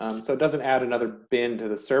 So it doesn't add another bin to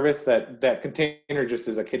the service. That container just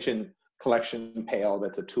is a kitchen collection pail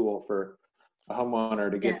that's a tool for a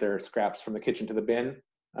homeowner to get their scraps from the kitchen to the bin.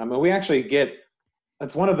 And we actually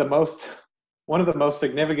that's one of the most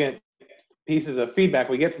significant pieces of feedback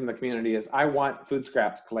we get from the community is I want food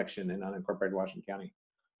scraps collection in unincorporated Washington County.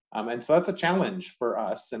 And so that's a challenge for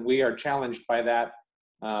us, and we are challenged by that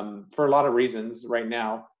for a lot of reasons right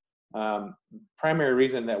now. Primary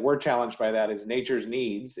reason that we're challenged by that is Nature's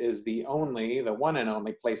Needs is the one and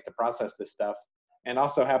only place to process this stuff, and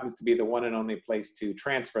also happens to be the one and only place to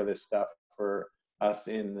transfer this stuff for us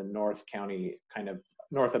in the North County, kind of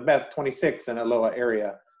north of Beth 26 and Aloha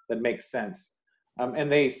area that makes sense.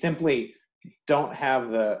 And they simply don't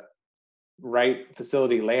have the right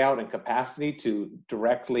facility layout and capacity to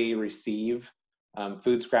directly receive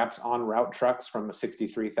food scraps on route trucks from a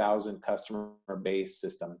 63,000 customer base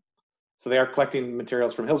system. So they are collecting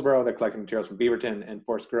materials from Hillsborough, they're collecting materials from Beaverton and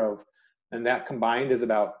Forest Grove, and that combined is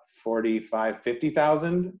about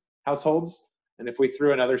 50,000 households. And if we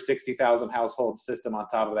threw another 60,000 household system on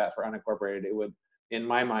top of that for unincorporated, it would, in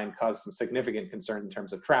my mind, cause some significant concern in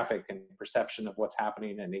terms of traffic and perception of what's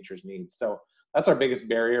happening and nature's needs. So that's our biggest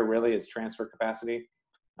barrier, really, is transfer capacity.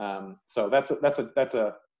 So that's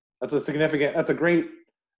a great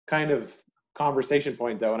kind of conversation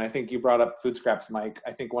point, though. And I think you brought up food scraps, Mike.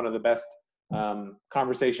 I think one of the best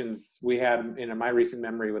conversations we had in my recent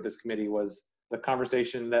memory with this committee was the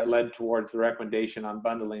conversation that led towards the recommendation on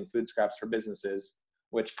bundling food scraps for businesses,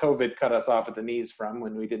 which COVID cut us off at the knees from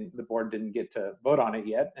when the board didn't get to vote on it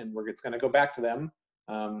yet. And it's going to go back to them,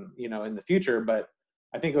 in the future. But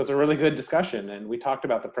I think it was a really good discussion, and we talked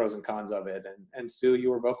about the pros and cons of it. And Sue,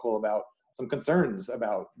 you were vocal about some concerns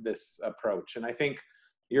about this approach. And I think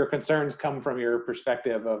your concerns come from your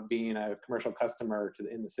perspective of being a commercial customer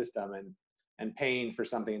in the system and paying for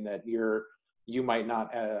something that you might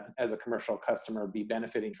not, as a commercial customer, be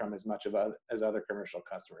benefiting from as much as other commercial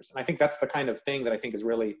customers. And I think that's the kind of thing that I think is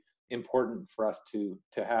really important for us to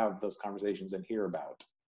have those conversations and hear about.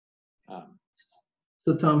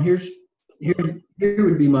 So Tom, here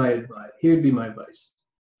would be my advice. Here'd be my advice.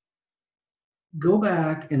 Go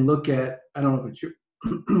back and look at, I don't know if it's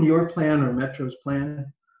your plan or Metro's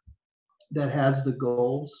plan that has the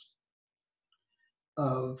goals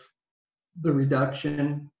of the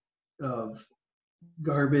reduction of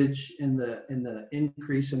garbage and the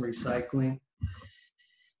increase in recycling.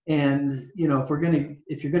 And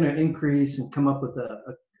if you're gonna increase and come up with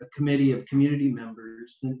a committee of community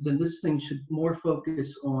members, then this thing should more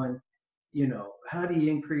focus on, how do you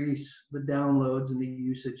increase the downloads and the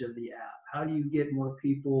usage of the app? How do you get more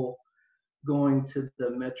people going to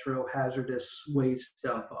the Metro hazardous waste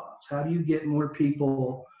dump-offs? How do you get more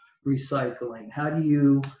people recycling? How do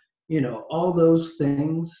you, all those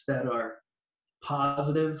things that are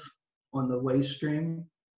positive on the waste stream,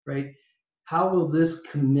 right? How will this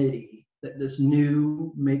committee, this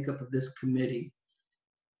new makeup of this committee,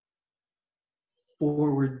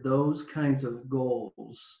 forward those kinds of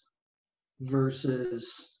goals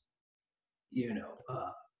versus,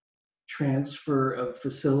 transfer of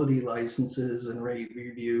facility licenses and rate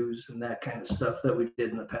reviews and that kind of stuff that we did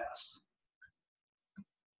in the past?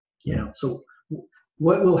 So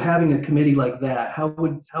what will having a committee like that, how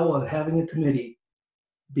will having a committee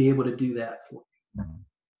be able to do that for you?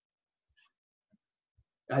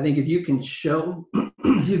 I think if you can show,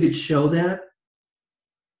 that,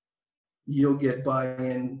 you'll get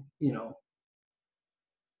buy-in,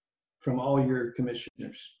 from all your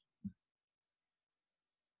commissioners.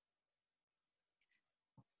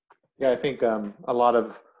 Yeah, I think a lot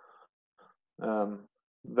of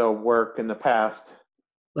the work in the past.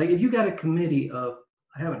 Like if you got a committee of,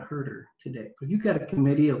 I haven't heard her today, but you got a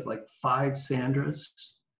committee of like 5 Sandras,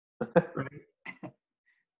 right?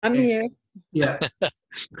 I'm here. Yeah.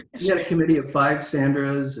 You got a committee of 5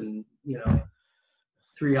 Sandras and,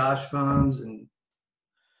 3 Ashvans and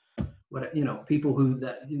people who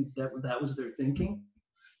that was their thinking.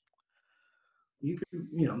 You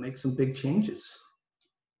could, make some big changes.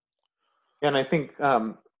 And I think,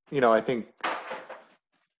 I think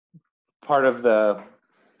part of the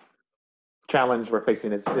challenge we're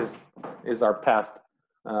facing is our past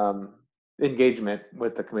engagement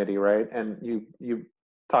with the committee, right? And you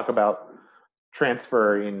talk about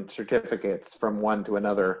transferring certificates from one to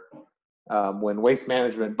another when Waste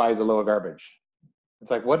Management buys Aloha garbage. It's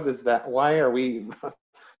like, what is that? Why are we?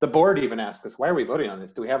 The board even asked us, why are we voting on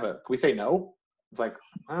this? Can we say no? It's like,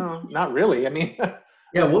 oh, not really. I mean.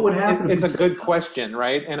 Yeah, what would happen? It's a good question,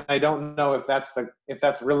 right? And I don't know if that's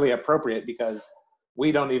really appropriate, because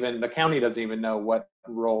the county doesn't even know what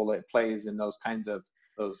role it plays in those kinds of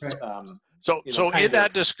Right. So in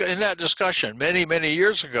that discussion many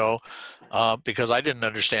years ago, because I didn't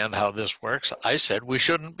understand how this works, I said we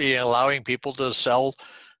shouldn't be allowing people to sell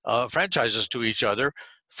franchises to each other.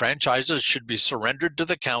 Franchises should be surrendered to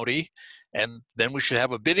the county, and then we should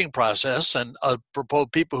have a bidding process, and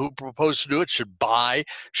people who propose to do it should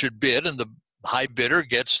bid, and the high bidder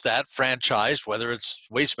gets that franchise, whether it's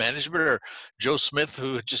Waste Management or Joe Smith,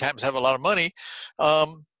 who just happens to have a lot of money.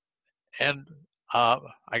 I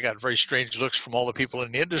got very strange looks from all the people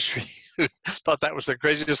in the industry who thought that was the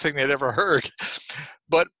craziest thing they'd ever heard.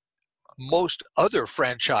 But most other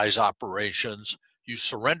franchise operations you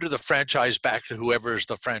surrender the franchise back to whoever is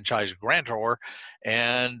the franchise grantor,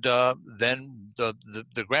 and then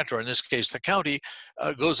the grantor, in this case the county,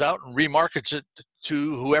 goes out and remarkets it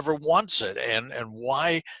to whoever wants it. And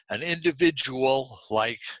why an individual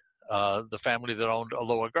like the family that owned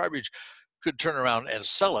Aloha Garbage could turn around and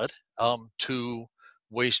sell it to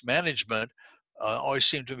Waste Management always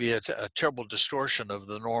seemed to be a terrible distortion of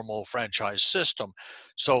the normal franchise system.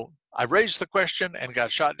 So I raised the question and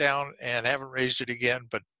got shot down and haven't raised it again.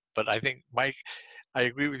 But I think, Mike, I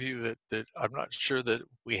agree with you that I'm not sure that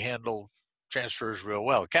we handle transfers real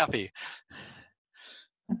well. Kathy.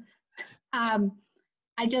 I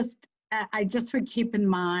just would keep in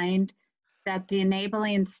mind that the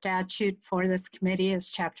enabling statute for this committee is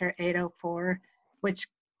Chapter 804, which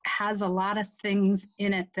has a lot of things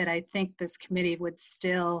in it that I think this committee would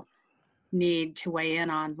still need to weigh in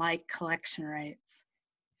on, like collection rates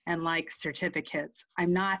and like certificates.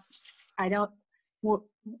 Unless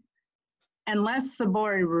the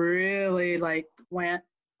board really like went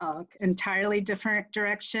entirely different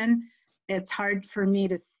direction, it's hard for me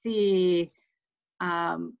to see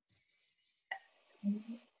the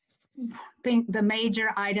major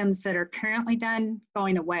items that are currently done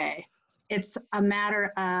going away. It's a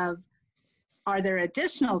matter of, are there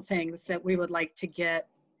additional things that we would like to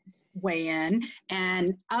weigh in?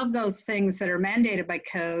 And of those things that are mandated by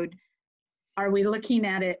code, are we looking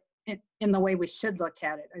at it in the way we should look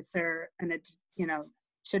at it? Is there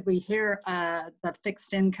should we hear the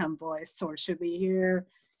fixed income voice, or should we hear,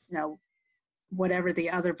 whatever the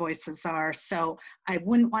other voices are? So I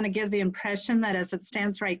wouldn't want to give the impression that as it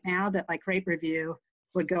stands right now that like rate review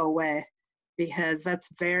would go away, because that's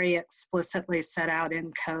very explicitly set out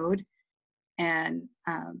in code. And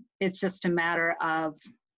it's just a matter of,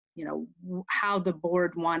 how the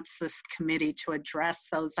board wants this committee to address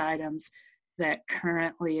those items that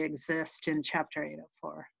currently exist in Chapter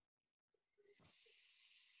 804.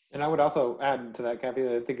 And I would also add to that, Kathy,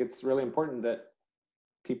 that I think it's really important that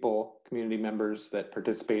people, community members that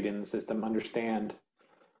participate in the system understand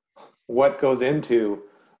what goes into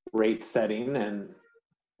rate setting and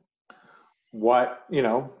what,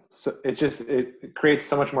 so it creates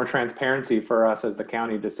so much more transparency for us as the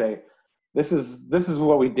county to say, this is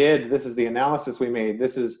what we did, this is the analysis we made,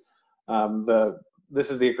 this is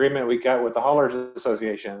the agreement we got with the Haulers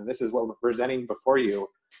Association, this is what we're presenting before you.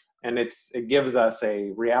 And it gives us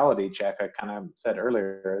a reality check. I kind of said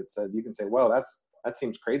earlier, it says, you can say, well, that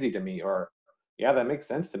seems crazy to me, or yeah, that makes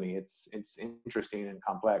sense to me. It's interesting and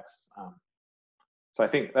complex. So I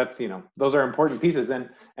think that's, those are important pieces. And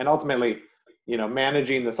ultimately,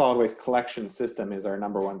 managing the solid waste collection system is our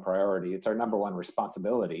 #1 priority. It's our #1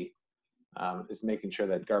 responsibility, is making sure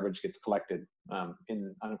that garbage gets collected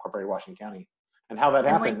in unincorporated Washington County. And how that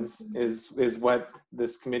happens is what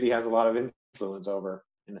this committee has a lot of influence over,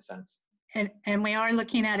 in a sense. And we are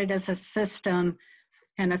looking at it as a system,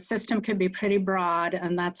 and a system could be pretty broad,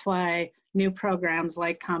 and that's why new programs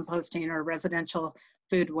like composting or residential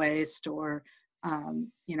food waste or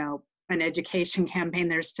an education campaign,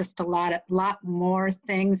 there's just a lot more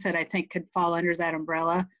things that I think could fall under that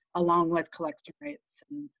umbrella, along with collection rates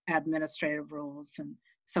and administrative rules and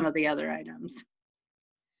some of the other items.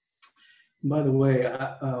 By the way,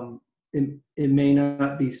 it may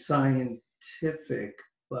not be scientific,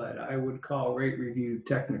 but I would call rate review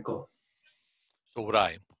technical. So would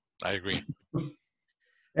I. I agree.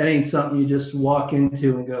 That ain't something you just walk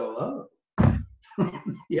into and go, oh,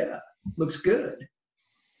 yeah, looks good.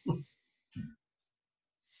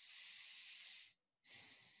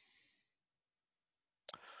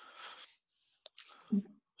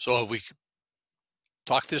 So have we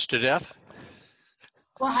talked this to death?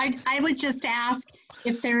 Well, I would just ask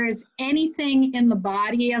if there is anything in the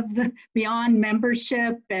body of the beyond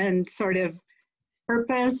membership and sort of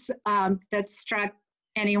purpose that struck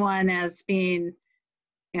anyone as being,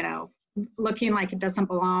 looking like it doesn't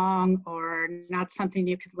belong or not something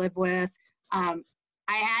you could live with. I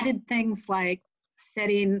added things like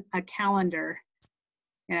setting a calendar.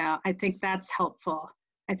 I think that's helpful.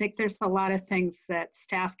 I think there's a lot of things that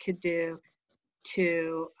staff could do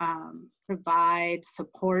to provide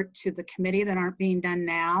support to the committee that aren't being done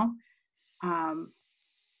now.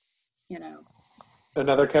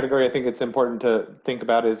 Another category I think it's important to think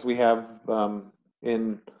about is we have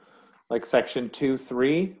in like section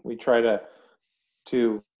 2.3, we try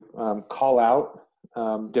to call out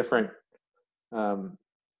different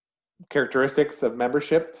characteristics of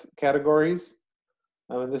membership categories.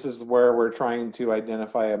 And this is where we're trying to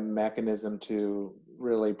identify a mechanism to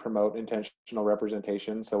really promote intentional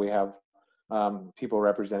representation. So we have people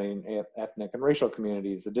representing ethnic and racial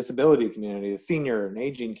communities, the disability community, the senior and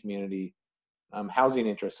aging community, housing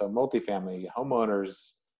interests, so multifamily,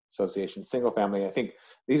 homeowners association, single family. I think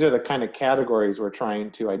these are the kind of categories we're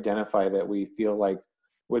trying to identify that we feel like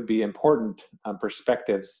would be important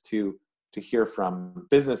perspectives to hear from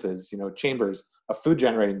businesses, chambers, a food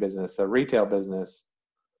generating business, a retail business,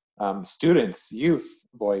 students, youth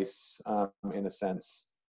voice, in a sense,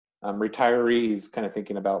 retirees, kind of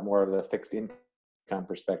thinking about more of the fixed income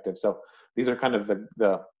perspective. So these are kind of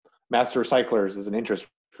the master recyclers as an interest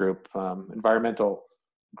group, environmental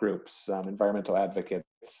groups, environmental advocates.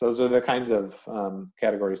 Those are the kinds of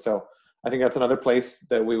categories. So I think that's another place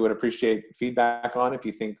that we would appreciate feedback on. If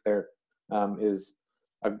you think there is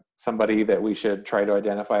somebody that we should try to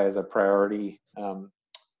identify as a priority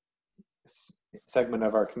segment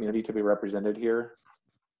of our community to be represented here.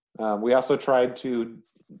 We also tried to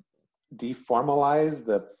deformalize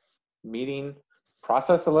the meeting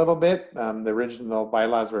process a little bit. The original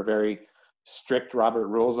bylaws were very strict Robert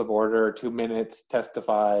Rules of Order, 2 minutes,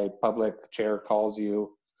 testify, public chair calls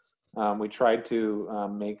you. We tried to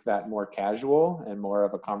make that more casual and more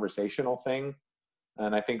of a conversational thing.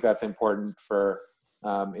 And I think that's important for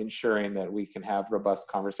ensuring that we can have robust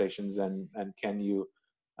conversations. And Ken, you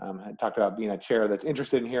had talked about being a chair that's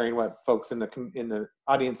interested in hearing what folks in the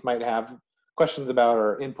audience might have questions about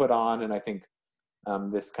or input on. And I think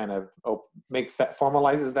this kind of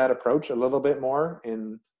formalizes that approach a little bit more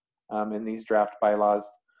in these draft bylaws.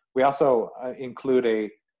 We also include a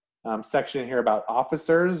section here about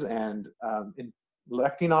officers and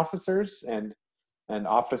electing officers and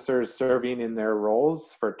officers serving in their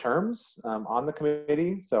roles for terms on the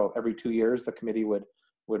committee. So every 2 years, the committee would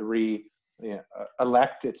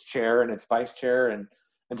elect its chair and its vice chair. And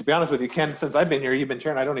to be honest with you, Ken, since I've been here, you've been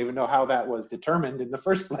chair, and I don't even know how that was determined in the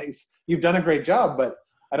first place. You've done a great job, but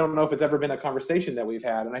I don't know if it's ever been a conversation that we've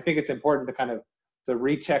had. And I think it's important to kind of to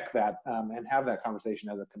recheck that and have that conversation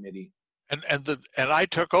as a committee. And I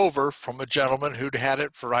took over from a gentleman who'd had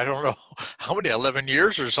it for, I don't know how many, 11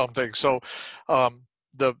 years or something. So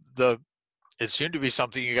it seemed to be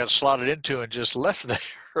something you got slotted into and just left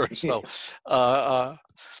there. So I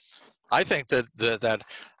think that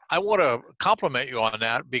I want to compliment you on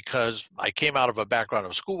that, because I came out of a background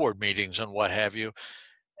of school board meetings and what have you.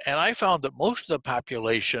 And I found that most of the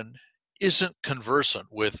population isn't conversant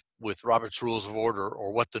with Robert's Rules of Order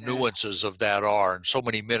or what the nuances of that are, and so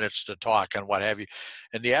many minutes to talk and what have you.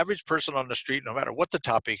 And the average person on the street, no matter what the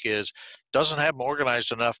topic is, doesn't have them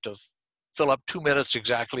organized enough to fill up 2 minutes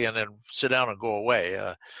exactly and then sit down and go away.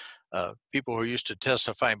 People who are used to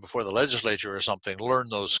testifying before the legislature or something learn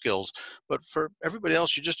those skills. But for everybody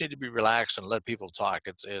else, you just need to be relaxed and let people talk.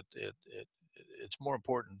 It's more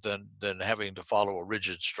important than having to follow a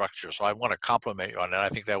rigid structure. So I want to compliment you on that. I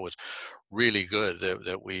think that was really good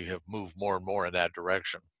that we have moved more and more in that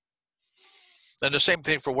direction. And the same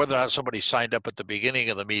thing for whether or not somebody signed up at the beginning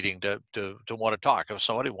of the meeting to want to talk. If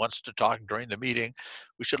somebody wants to talk during the meeting,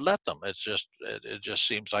 we should let them. It just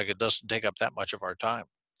seems like it doesn't take up that much of our time.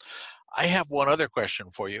 I have one other question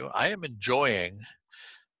for you. I am enjoying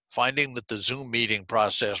finding that the Zoom meeting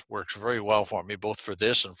process works very well for me, both for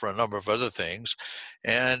this and for a number of other things.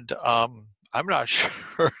 And I'm not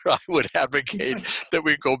sure I would advocate that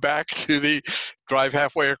we go back to the drive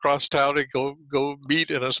halfway across town and go meet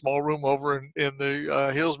in a small room over in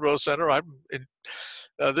the Hillsborough Center.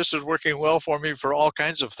 This is working well for me for all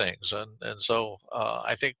kinds of things. And so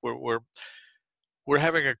I think we're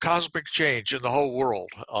having a cosmic change in the whole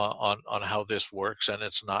world on how this works. And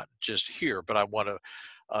it's not just here, but I want to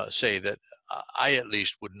say that I at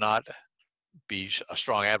least would not be a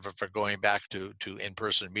strong advocate for going back to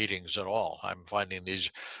in-person meetings at all. I'm finding these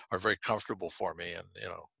are very comfortable for me, and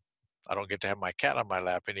I don't get to have my cat on my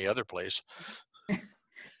lap any other place.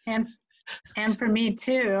 And for me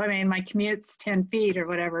too, I mean, my commute's 10 feet or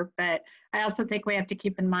whatever, but I also think we have to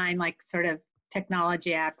keep in mind like sort of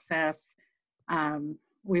technology access.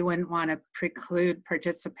 We wouldn't want to preclude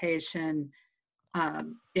participation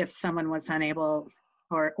if someone was unable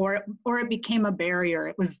or it became a barrier.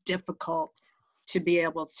 It was difficult to be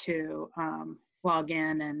able to log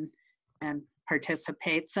in and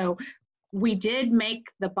participate. So we did make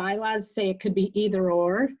the bylaws say it could be either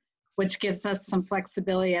or, which gives us some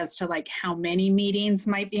flexibility as to like how many meetings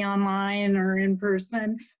might be online or in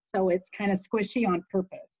person. So it's kind of squishy on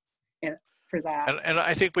purpose for that. And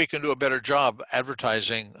I think we can do a better job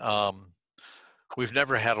advertising. We've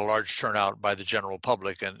never had a large turnout by the general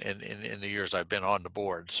public in the years I've been on the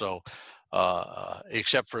board. So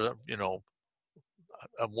except for,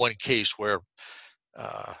 one case where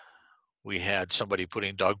we had somebody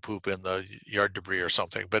putting dog poop in the yard debris or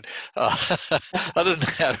something. But other than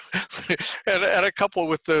that, and a couple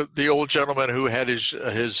with the old gentleman who had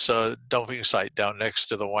his dumping site down next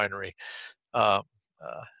to the winery.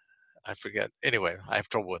 I forget. Anyway, I have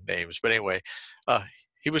trouble with names. But anyway,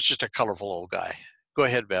 he was just a colorful old guy. Go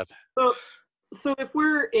ahead, Beth. So if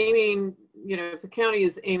we're aiming, if the county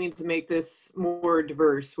is aiming to make this more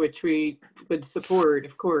diverse, which we would support,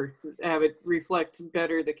 of course, have it reflect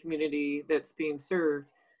better the community that's being served,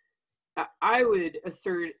 I would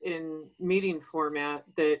assert in meeting format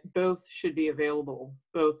that both should be available,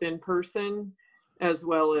 both in person as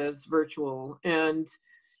well as virtual. And,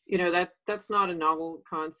 that's not a novel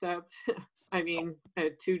concept. I mean,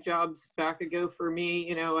 2 jobs back ago for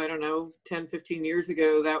me, I don't know, 10, 15 years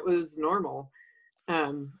ago, that was normal.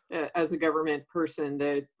 As a government person,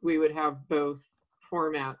 that we would have both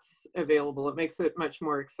formats available. It makes it much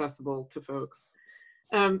more accessible to folks.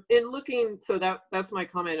 So that's my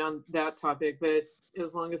comment on that topic, but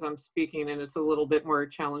as long as I'm speaking and it's a little bit more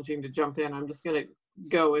challenging to jump in, I'm just going to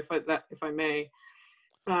go if I may.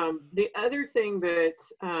 The other thing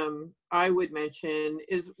that I would mention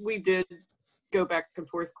is we did go back and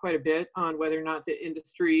forth quite a bit on whether or not the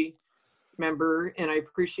industry member, and I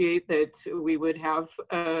appreciate that we would have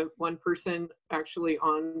one person actually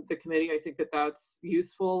on the committee. I think that that's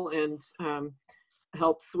useful and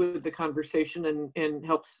helps with the conversation and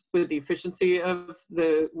helps with the efficiency of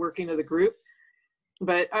the working of the group.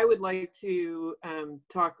 But I would like to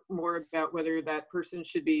talk more about whether that person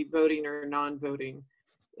should be voting or non-voting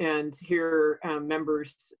and hear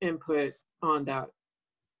members' input on that.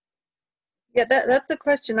 Yeah, that's a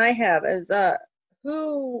question I have is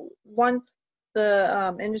who wants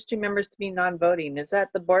the industry members to be non-voting? Is that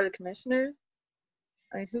the Board of Commissioners?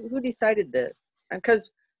 I mean, who decided this?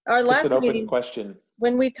 Because our last It's an open meeting, question.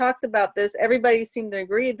 when we talked about this, everybody seemed to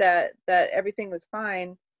agree that everything was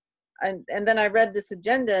fine. And then I read this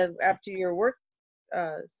agenda after your work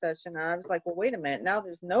session, and I was like, well, wait a minute. Now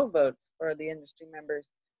there's no votes for the industry members,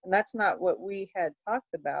 and that's not what we had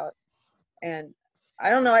talked about. And I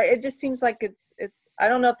don't know. It just seems like it's. I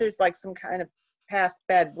don't know if there's like some kind of past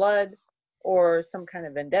bad blood or some kind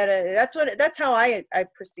of vendetta. That's how I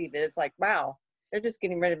perceive it. It's like, wow, they're just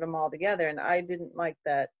getting rid of them all together, and I didn't like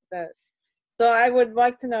that. So I would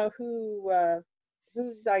like to know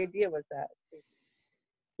whose idea was that.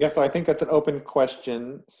 Yeah, so I think that's an open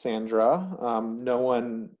question, Sandra. No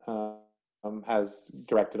one has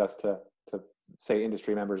directed us to say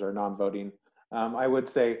industry members are non-voting. I would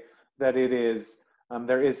say that it is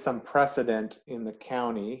there is some precedent in the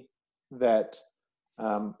county that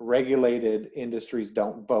regulated industries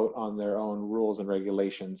don't vote on their own rules and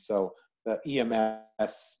regulations. So the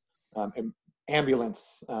EMS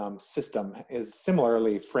ambulance system is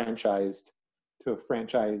similarly franchised to a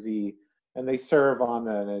franchisee, and they serve on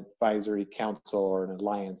an advisory council or an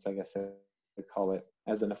alliance, I guess they call it,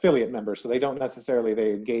 as an affiliate member. So they don't necessarily,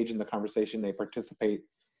 they engage in the conversation, they participate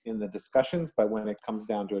in the discussions, but when it comes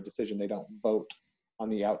down to a decision, they don't vote on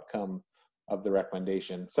the outcome of the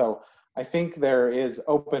recommendation. So I think there is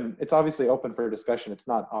open, it's obviously open for discussion. It's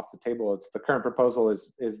not off the table. It's the current proposal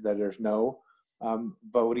is that there's no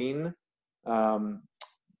voting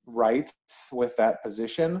rights with that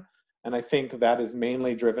position. And I think that is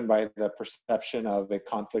mainly driven by the perception of a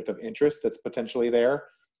conflict of interest that's potentially there.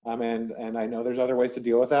 And I know there's other ways to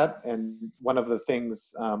deal with that. And one of the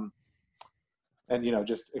things, and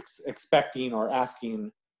just expecting or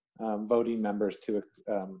asking voting members to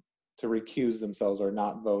recuse themselves or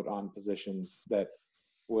not vote on positions that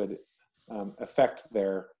would affect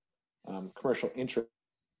their commercial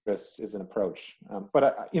interests is an approach.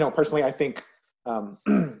 But personally, I think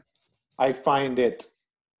I find it.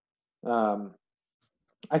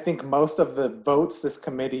 I think most of the votes this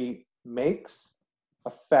committee makes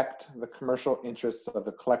affect the commercial interests of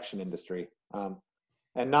the collection industry.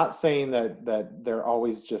 And not saying that they're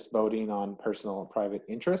always just voting on personal and private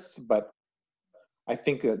interests, but I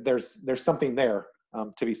think that there's something there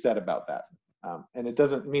to be said about that. And it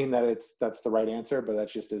doesn't mean that that's the right answer, but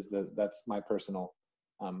that's my personal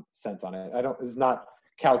sense on it. It's not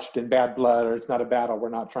couched in bad blood, or it's not a battle. We're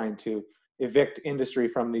not trying to evict industry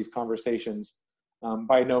from these conversations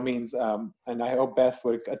by no means. And I hope Beth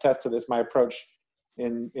would attest to this. My approach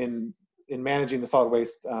in managing the solid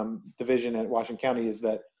waste division at Washington County is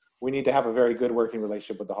that we need to have a very good working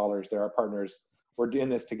relationship with the haulers. They're our partners. We're doing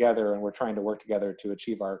this together, and we're trying to work together to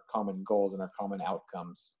achieve our common goals and our common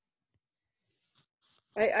outcomes.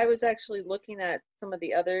 I was actually looking at some of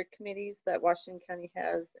the other committees that Washington County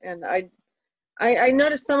has, and I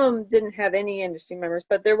noticed some of them didn't have any industry members,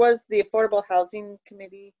 but there was the Affordable Housing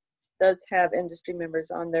Committee does have industry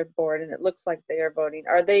members on their board, and it looks like they are voting.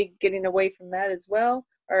 Are they getting away from that as well?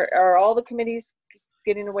 Are all the committees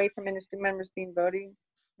getting away from industry members being voting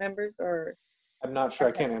members, or? I'm not sure.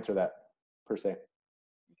 I can't answer that per se.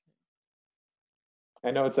 I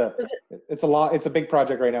know it's a big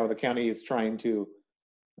project right now. The county is trying to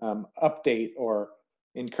update or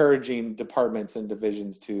encouraging departments and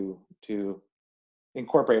divisions to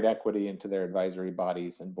incorporate equity into their advisory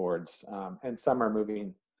bodies and boards, and some are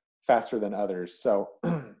moving faster than others. So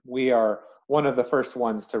we are one of the first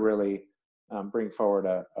ones to really bring forward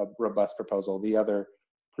a robust proposal. The other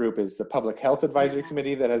group is the Public Health Advisory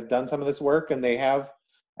Committee that has done some of this work, and they have,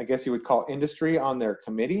 I guess you would call, industry on their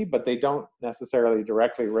committee, but they don't necessarily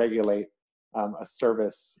directly regulate a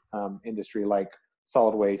service industry like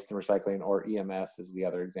solid waste and recycling, or EMS is the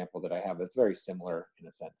other example that I have that's very similar in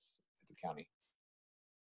a sense at the county.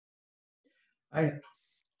 I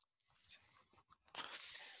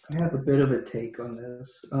have a bit of a take on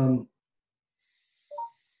this.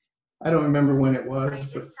 I don't remember when it was,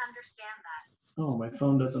 but oh, my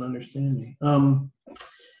phone doesn't understand me. I don't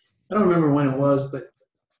remember when it was, but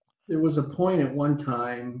there was a point at one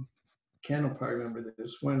time, Ken will probably remember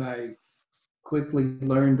this, when I quickly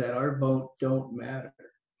learned that our vote don't matter.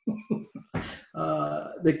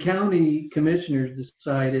 The county commissioners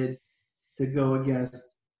decided to go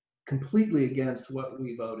completely against what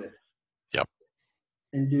we voted. Yep.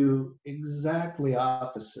 And do exactly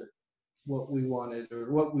opposite what we wanted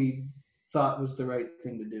or what we thought was the right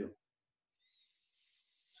thing to do.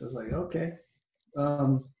 So I was like, okay,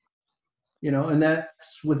 and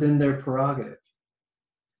that's within their prerogative.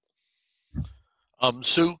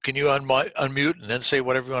 Sue, can you unmute and then say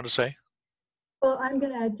whatever you want to say? Well, I'm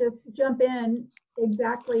going to just jump in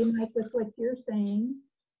exactly, Mike, with what you're saying,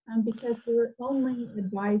 because we're only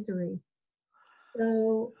advisory.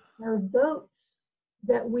 So our votes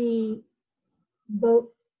that we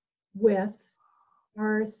vote with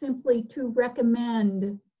are simply to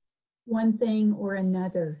recommend one thing or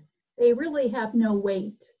another. They really have no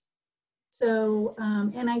weight. So,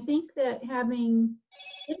 and I think that having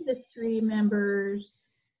industry members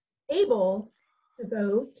able to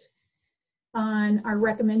vote on our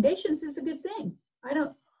recommendations is a good thing. I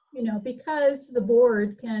don't, because the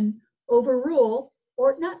board can overrule,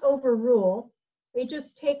 or not overrule, they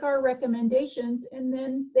just take our recommendations and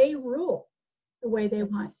then they rule the way they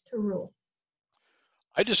want to rule.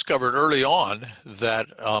 I discovered early on that,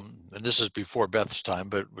 and this is before Beth's time,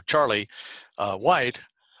 but Charlie White,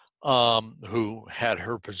 who had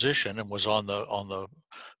her position and was on the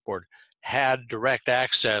board, had direct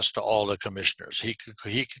access to all the commissioners. He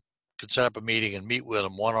could set up a meeting and meet with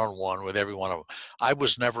them one-on-one with every one of them. I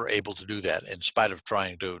was never able to do that, in spite of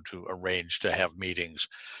trying to arrange to have meetings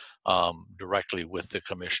directly with the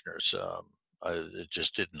commissioners. It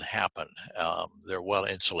just didn't happen. They're well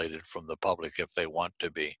insulated from the public if they want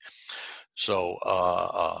to be. So,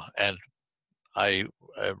 and I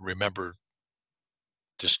remember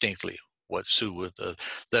distinctly what Sue would,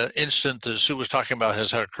 the incident that Sue was talking about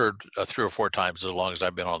has occurred 3 or 4 times as long as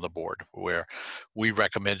I've been on the board, where we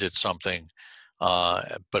recommended something,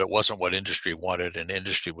 but it wasn't what industry wanted, and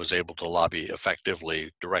industry was able to lobby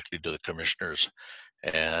effectively directly to the commissioners,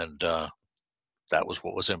 and that was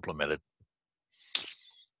what was implemented.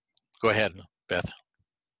 Go ahead, Beth.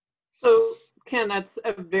 So, Ken, that's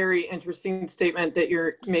a very interesting statement that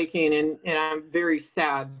you're making, and I'm very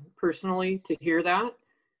sad personally to hear that,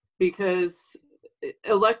 because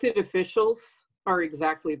elected officials are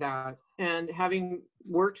exactly that. And having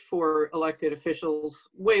worked for elected officials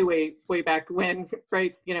way back when,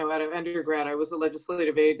 right, out of undergrad, I was a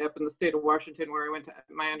legislative aide up in the state of Washington where I went to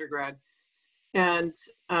my undergrad. And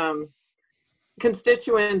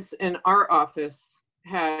constituents in our office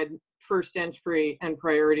had first entry and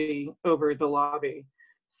priority over the lobby.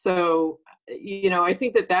 So, I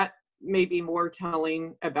think that may be more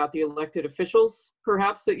telling about the elected officials,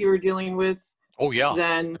 perhaps, that you were dealing with. Oh yeah.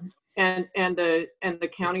 Than and the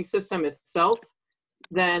county system itself,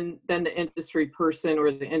 than the industry person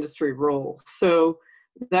or the industry role. So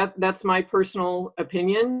that's my personal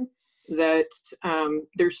opinion, that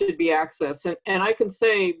there should be access. And I can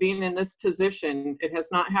say, being in this position, it has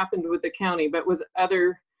not happened with the county, but with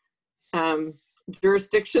other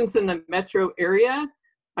jurisdictions in the metro area,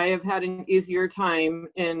 I have had an easier time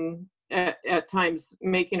at times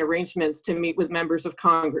making arrangements to meet with members of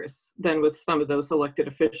Congress than with some of those elected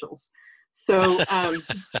officials. So,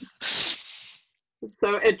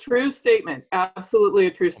 so a true statement, absolutely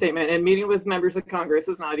a true statement. And meeting with members of Congress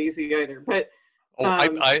is not easy either. But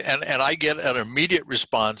I get an immediate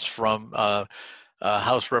response from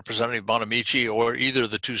House Representative Bonamici or either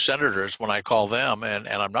of the two senators when I call them, and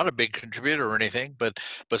I'm not a big contributor or anything, but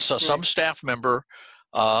some staff member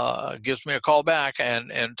gives me a call back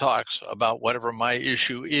and talks about whatever my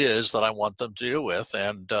issue is that I want them to deal with,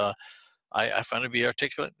 and I find it to be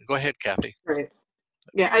articulate. Go ahead, Kathy. Right.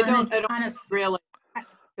 Yeah, I don't Honest, really,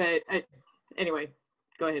 but anyway,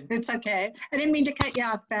 go ahead. it's okay. I didn't mean to cut you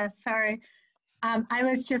off, Beth. Sorry. I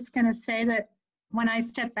was just going to say that when I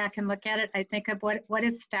step back and look at it, I think of what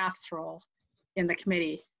is staff's role in the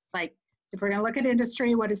committee? Like, if we're going to look at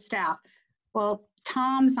industry, what is staff? Well,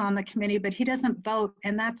 Tom's on the committee, but he doesn't vote,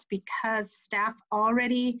 and that's because staff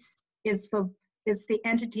already is the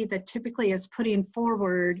entity that typically is putting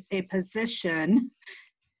forward a position,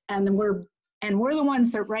 and we're the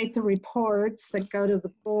ones that write the reports that go to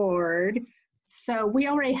the board. So we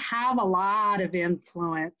already have a lot of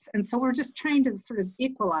influence, and so we're just trying to sort of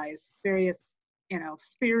equalize various,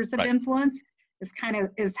 spheres of Right. influence.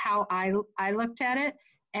 Is how I looked at it,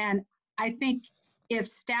 and I think if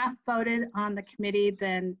staff voted on the committee,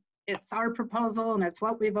 then it's our proposal and it's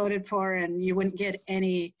what we voted for, and you wouldn't get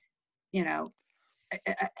any,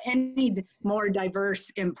 any more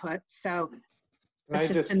diverse input. So Can that's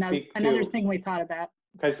I just just speak another to, thing we thought about.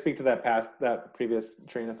 can I speak to that previous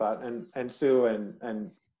train of thought? And Sue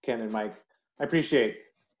and Ken and Mike, I appreciate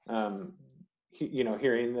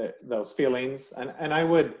hearing those feelings, and I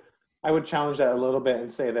would challenge that a little bit and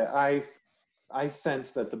say that I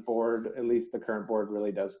sense that the board, at least the current board,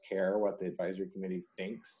 really does care what the advisory committee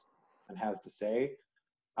thinks and has to say.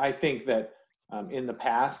 I think that in the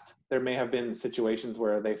past, there may have been situations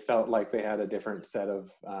where they felt like they had a different set of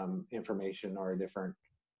information or a different,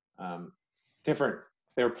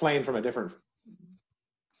 they were playing from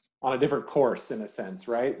on a different course in a sense,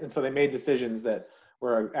 right? And so they made decisions that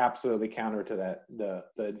were absolutely counter to the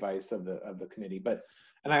advice of the committee.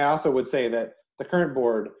 And I also would say that the current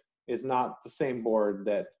board is not the same board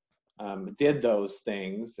that did those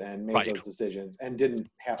things and made Right. those decisions and didn't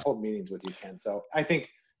hold meetings with you, Ken. So I think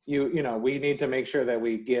we need to make sure that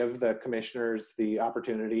we give the commissioners the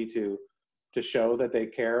opportunity to show that they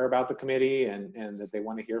care about the committee and that they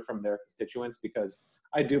want to hear from their constituents, because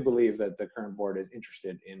I do believe that the current board is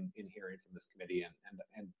interested in hearing from this committee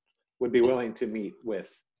and would be willing to meet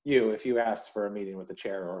with you if you asked for a meeting with the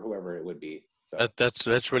chair or whoever it would be. So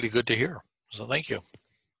That's really good to hear. So thank you.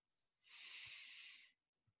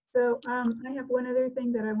 So I have one other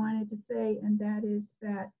thing that I wanted to say, and that is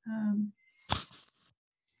that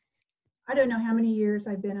I don't know how many years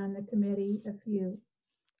I've been on the committee, a few.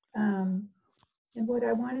 And what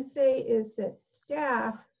I want to say is that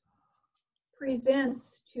staff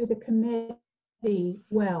presents to the committee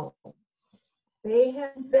well. They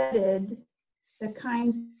have vetted the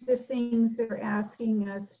kinds of things they're asking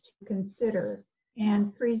us to consider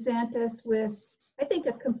and present us with, I think,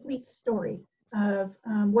 a complete story of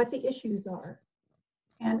what the issues are.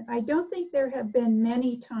 And I don't think there have been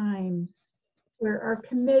many times where our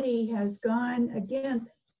committee has gone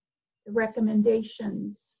against the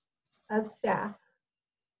recommendations of staff.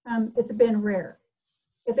 It's been rare.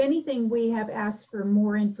 If anything, we have asked for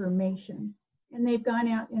more information, and they've gone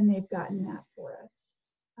out and they've gotten that for us.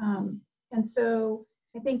 And so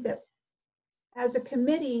I think that as a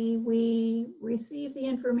committee, we receive the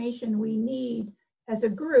information we need as a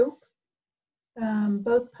group,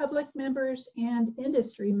 both public members and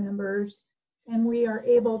industry members, and we are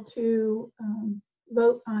able to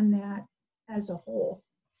vote on that as a whole.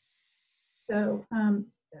 So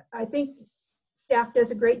I think staff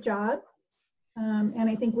does a great job, and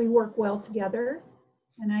I think we work well together.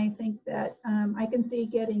 And I think that I can see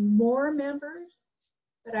getting more members,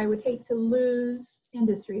 but I would hate to lose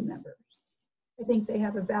industry members. I think they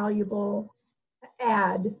have a valuable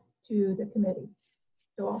add to the committee.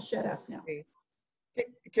 So I'll shut up now.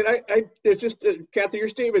 Can it's just, Kathy, your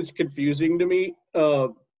statement's confusing to me.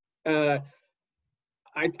 I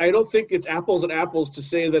don't think it's apples and apples to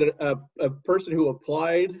say that a person who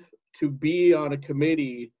applied to be on a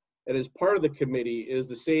committee and is part of the committee is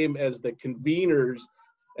the same as the conveners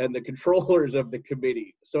and the controllers of the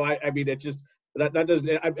committee. So I mean, it just, that doesn't,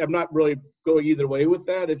 I'm not really going either way with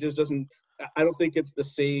that. It just doesn't, I don't think it's the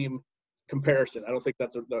same comparison. I don't think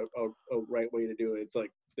that's a right way to do it. It's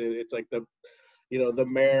like the, the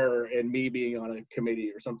mayor and me being on a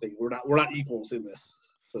committee or something. We're not equals in this.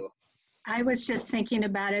 So I was just thinking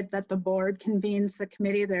about it, that the board convenes the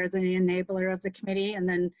committee. They're the enabler of the committee, and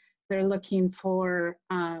then they're looking for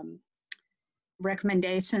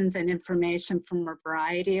recommendations and information from a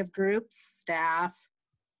variety of groups, staff,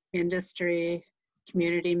 industry,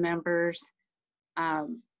 community members.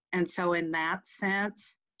 And so in that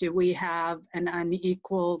sense, do we have an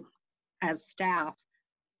unequal as staff,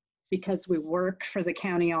 because we work for the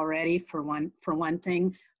county already, for one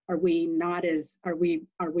thing, is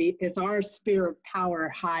our sphere of power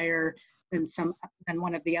higher than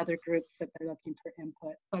one of the other groups that they're looking for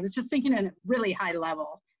input? So I was just thinking at a really high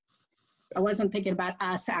level. I wasn't thinking about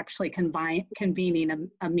us actually convening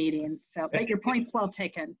a meeting. So, but your point's well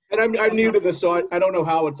taken. And I'm new to this, so I don't know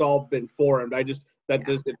how it's all been formed. I just,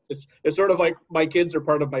 it's sort of like my kids are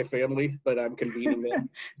part of my family, but I'm convening them.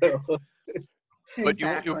 But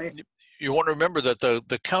you want to remember that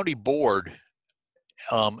the county board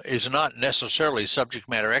is not necessarily subject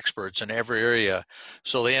matter experts in every area,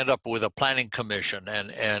 so they end up with a planning commission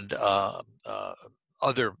and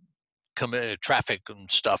other traffic and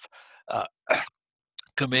stuff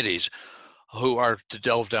committees who are to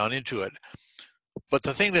delve down into it. But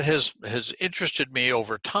the thing that has interested me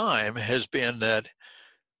over time has been that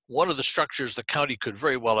one of the structures the county could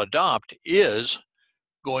very well adopt is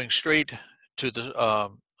going straight to the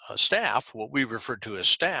staff, what we refer to as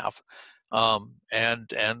staff,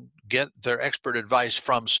 and get their expert advice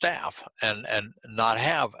from staff and not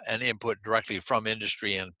have an input directly from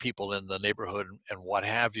industry and people in the neighborhood and what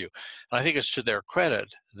have you. And I think it's to their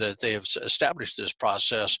credit that they have established this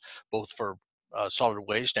process both for solid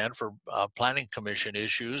waste and for planning commission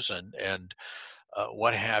issues and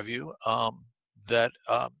what have you, that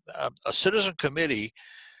a citizen committee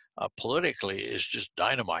politically is just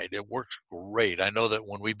dynamite. It works great. I know that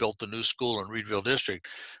when we built the new school in Reedville District,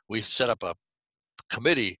 we set up a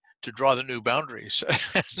committee to draw the new boundaries.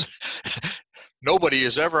 Nobody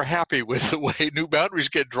is ever happy with the way new boundaries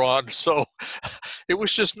get drawn. So it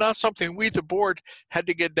was just not something we, the board, had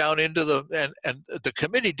to get down into and the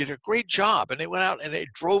committee did a great job, and they went out and they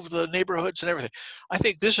drove the neighborhoods and everything. I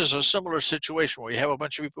think this is a similar situation where you have a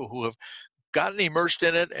bunch of people who have gotten immersed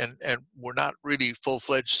in it and we're not really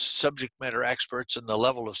full-fledged subject matter experts in the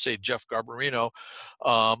level of, say, Jeff Garbarino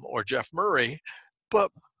or Jeff Murray,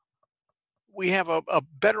 but we have a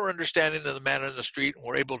better understanding of the man in the street, and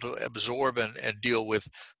we're able to absorb and deal with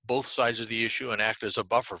both sides of the issue and act as a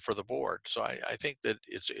buffer for the board. So I think that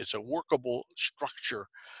it's a workable structure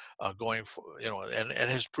going for, and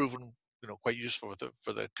has proven, quite useful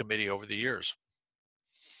for the committee over the years.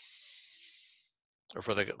 Or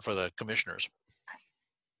for the commissioners.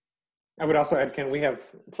 I would also add, Ken, we have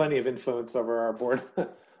plenty of influence over our board.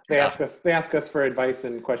 They ask us for advice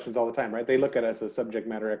and questions all the time, right? They look at us as subject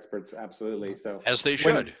matter experts, absolutely. So as they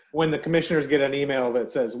should. When the commissioners get an email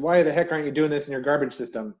that says, "Why the heck aren't you doing this in your garbage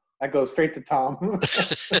system?" that goes straight to Tom.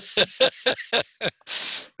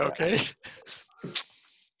 Okay.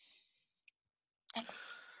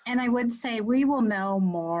 And I would say we will know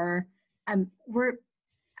more. I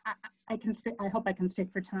hope I can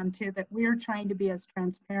speak for Tom too, that we're trying to be as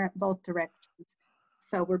transparent both directions.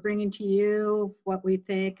 So we're bringing to you what we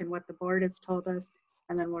think and what the board has told us,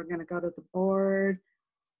 and then we're going to go to the board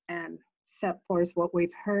and set forth what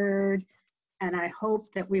we've heard. And I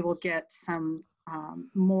hope that we will get some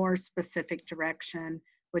more specific direction,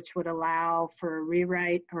 which would allow for a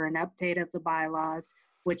rewrite or an update of the bylaws,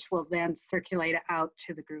 which will then circulate out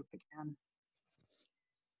to the group again.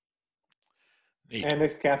 And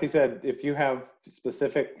as Kathy said, if you have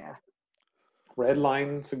specific red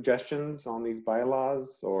line suggestions on these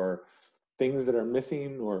bylaws or things that are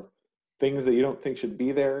missing or things that you don't think should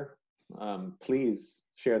be there, please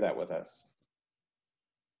share that with us.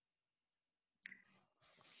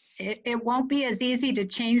 It won't be as easy to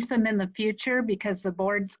change them in the future because the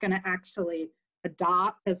board's going to actually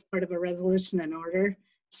adopt as part of a resolution and order.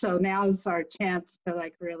 So now's our chance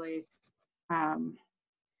to really,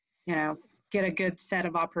 get a good set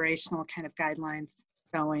of operational kind of guidelines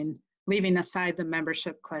going, leaving aside the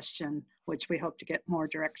membership question, which we hope to get more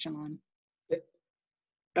direction on.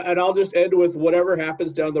 And I'll just end with whatever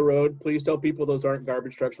happens down the road, please tell people those aren't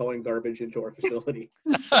garbage trucks hauling garbage into our facility.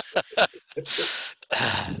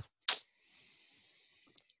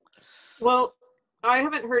 Well, I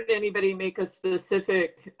haven't heard anybody make a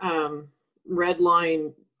specific red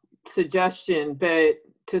line suggestion, but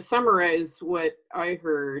to summarize what I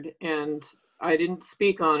heard, and I didn't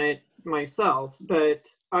speak on it myself, but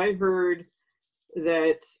I heard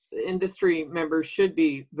that industry members should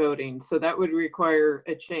be voting. So that would require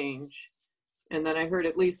a change. And then I heard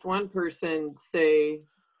at least one person say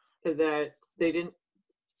that they didn't,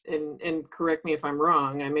 and correct me if I'm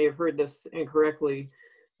wrong, I may have heard this incorrectly,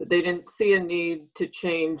 but they didn't see a need to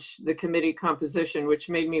change the committee composition, which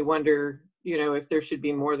made me wonder, if there should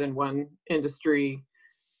be more than one industry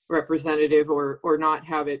representative or not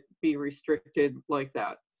have it be restricted like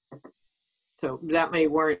that. So that may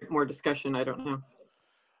warrant more discussion. I don't know.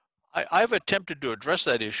 I've attempted to address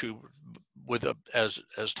that issue with a,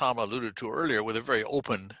 as Tom alluded to earlier, with a very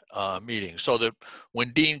open meeting, so that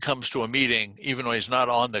when Dean comes to a meeting, even though he's not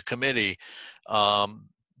on the committee,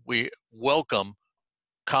 we welcome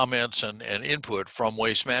comments and input from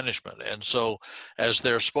Waste Management. And so as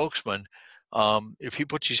their spokesman, if he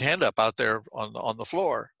puts his hand up out there on the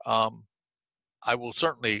floor, I will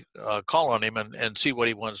certainly call on him and see what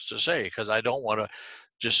he wants to say, because I don't want to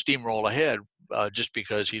just steamroll ahead just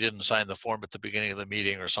because he didn't sign the form at the beginning of the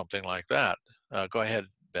meeting or something like that. Go ahead,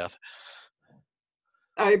 Beth.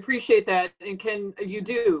 I appreciate that, and Ken, you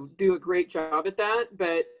do a great job at that,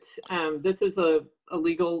 but this is a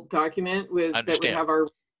legal document that we have our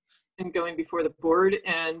going before the board,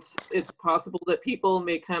 and it's possible that people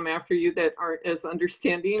may come after you that aren't as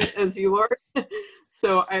understanding as you are.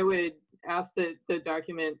 So I would ask that the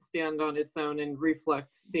document stand on its own and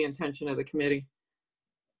reflect the intention of the committee.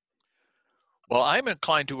 Well, I'm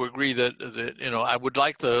inclined to agree that you know, I would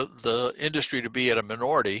like the industry to be at a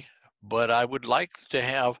minority, but I would like to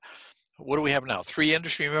have, what do we have now? 3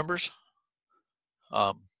 industry members?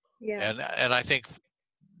 Yeah. And I think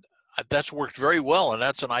that's worked very well, and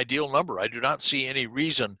that's an ideal number. I do not see any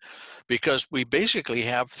reason, because we basically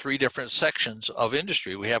have 3 different sections of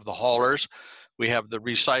industry. We have the haulers, we have the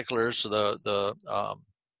recyclers, the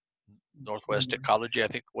Northwest Ecology, I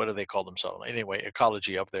think, what do they call themselves? Anyway,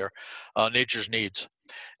 Ecology up there, Nature's Needs,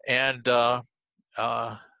 and the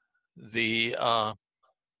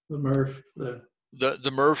MRF,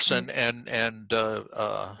 the MRFs and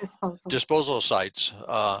disposal sites,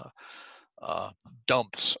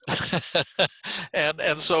 dumps,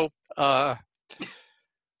 and so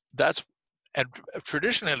that's, and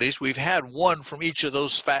traditionally, at least, we've had one from each of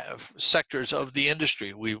those sectors of the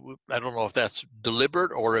industry. I don't know if that's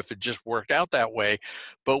deliberate or if it just worked out that way,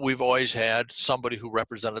 but we've always had somebody who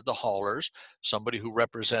represented the haulers, somebody who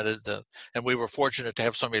represented and we were fortunate to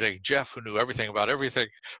have somebody like Jeff who knew everything about everything.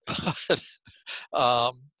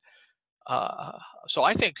 So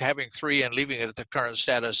I think having 3 and leaving it at the current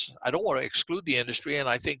status, I don't want to exclude the industry, and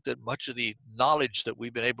I think that much of the knowledge that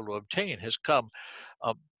we've been able to obtain has come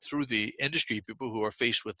through the industry people who are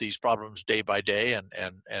faced with these problems day by day and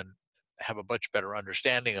have a much better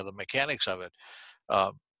understanding of the mechanics of it.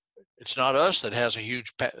 It's not us that has a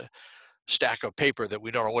huge stack of paper that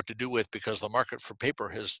we don't know what to do with, because the market for paper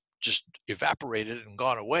has just evaporated and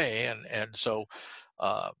gone away, and so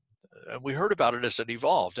and we heard about it as it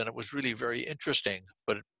evolved, and it was really very interesting,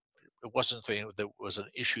 but it wasn't something that was an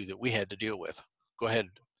issue that we had to deal with. Go ahead,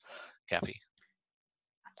 Kathy.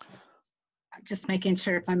 Just making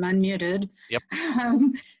sure if I'm unmuted. Yep.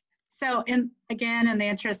 So again, in the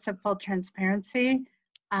interest of full transparency,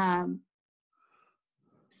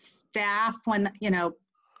 staff, when, you know,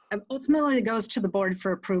 ultimately it goes to the board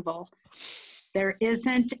for approval. There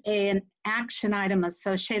isn't an action item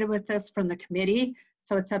associated with this from the committee,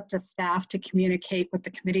 so it's up to staff to communicate what the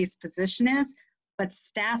committee's position is, but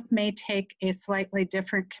staff may take a slightly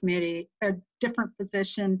different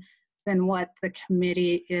position than what the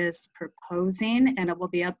committee is proposing, and it will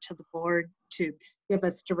be up to the board to give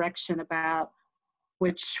us direction about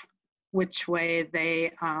which way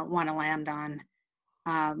they want to land on.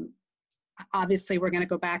 Obviously, we're going to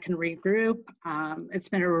go back and regroup. It's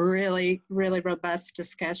been a really, really robust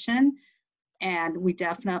discussion, and we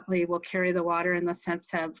definitely will carry the water in the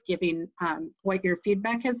sense of giving what your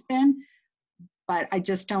feedback has been, but I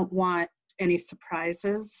just don't want any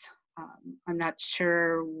surprises. I'm not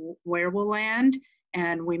sure where we'll land,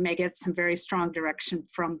 and we may get some very strong direction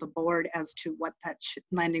from the board as to what that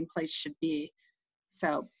landing place should be.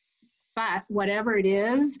 So, but whatever it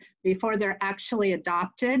is, before they're actually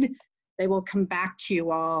adopted, they will come back to you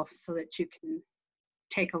all so that you can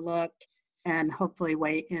take a look and hopefully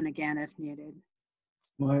weigh in again if needed.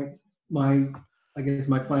 I guess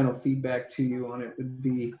my final feedback to you on it would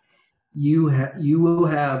be, you will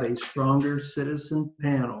have a stronger citizen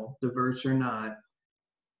panel, diverse or not,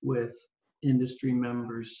 with industry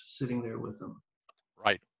members sitting there with them.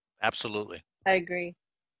 Right, absolutely. I agree.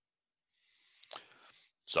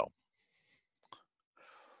 So,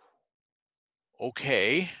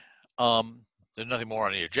 okay, there's nothing more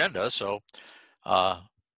on the agenda, so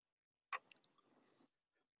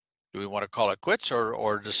do we want to call it quits,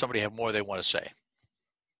 or does somebody have more they want to say?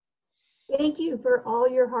 Thank you for all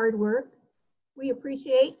your hard work. We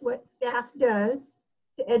appreciate what staff does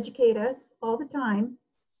to educate us all the time.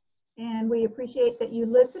 And we appreciate that you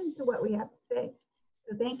listen to what we have to say.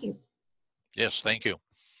 So thank you. Yes, thank you.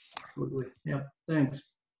 Absolutely. Yeah, thanks.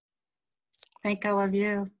 Thank all of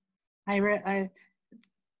you.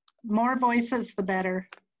 More voices, the better.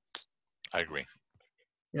 I agree.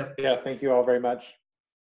 Yep. Yeah, thank you all very much.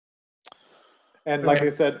 And like I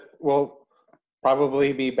said, we'll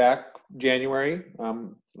probably be back January,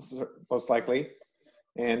 most likely,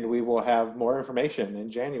 and we will have more information in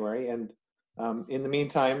January. And in the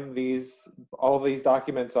meantime, all these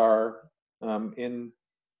documents are in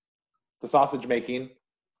the sausage making.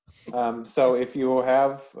 So if you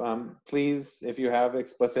have, please, if you have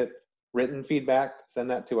explicit written feedback, send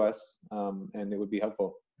that to us, and it would be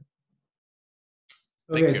helpful.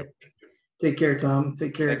 Thank Okay. you. Take care, Tom.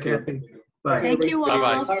 Take care, Thank you. Kathy. Bye. Thank you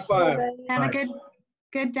Bye-bye. all. High five. Have a Bye.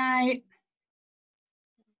 good night.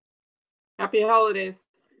 Happy holidays.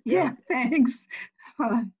 Yeah, thanks.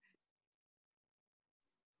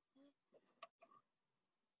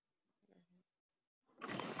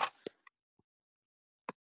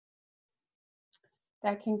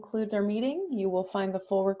 That concludes our meeting. You will find the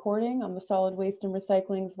full recording on the Solid Waste and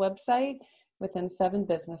Recycling's website within 7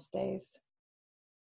 business days.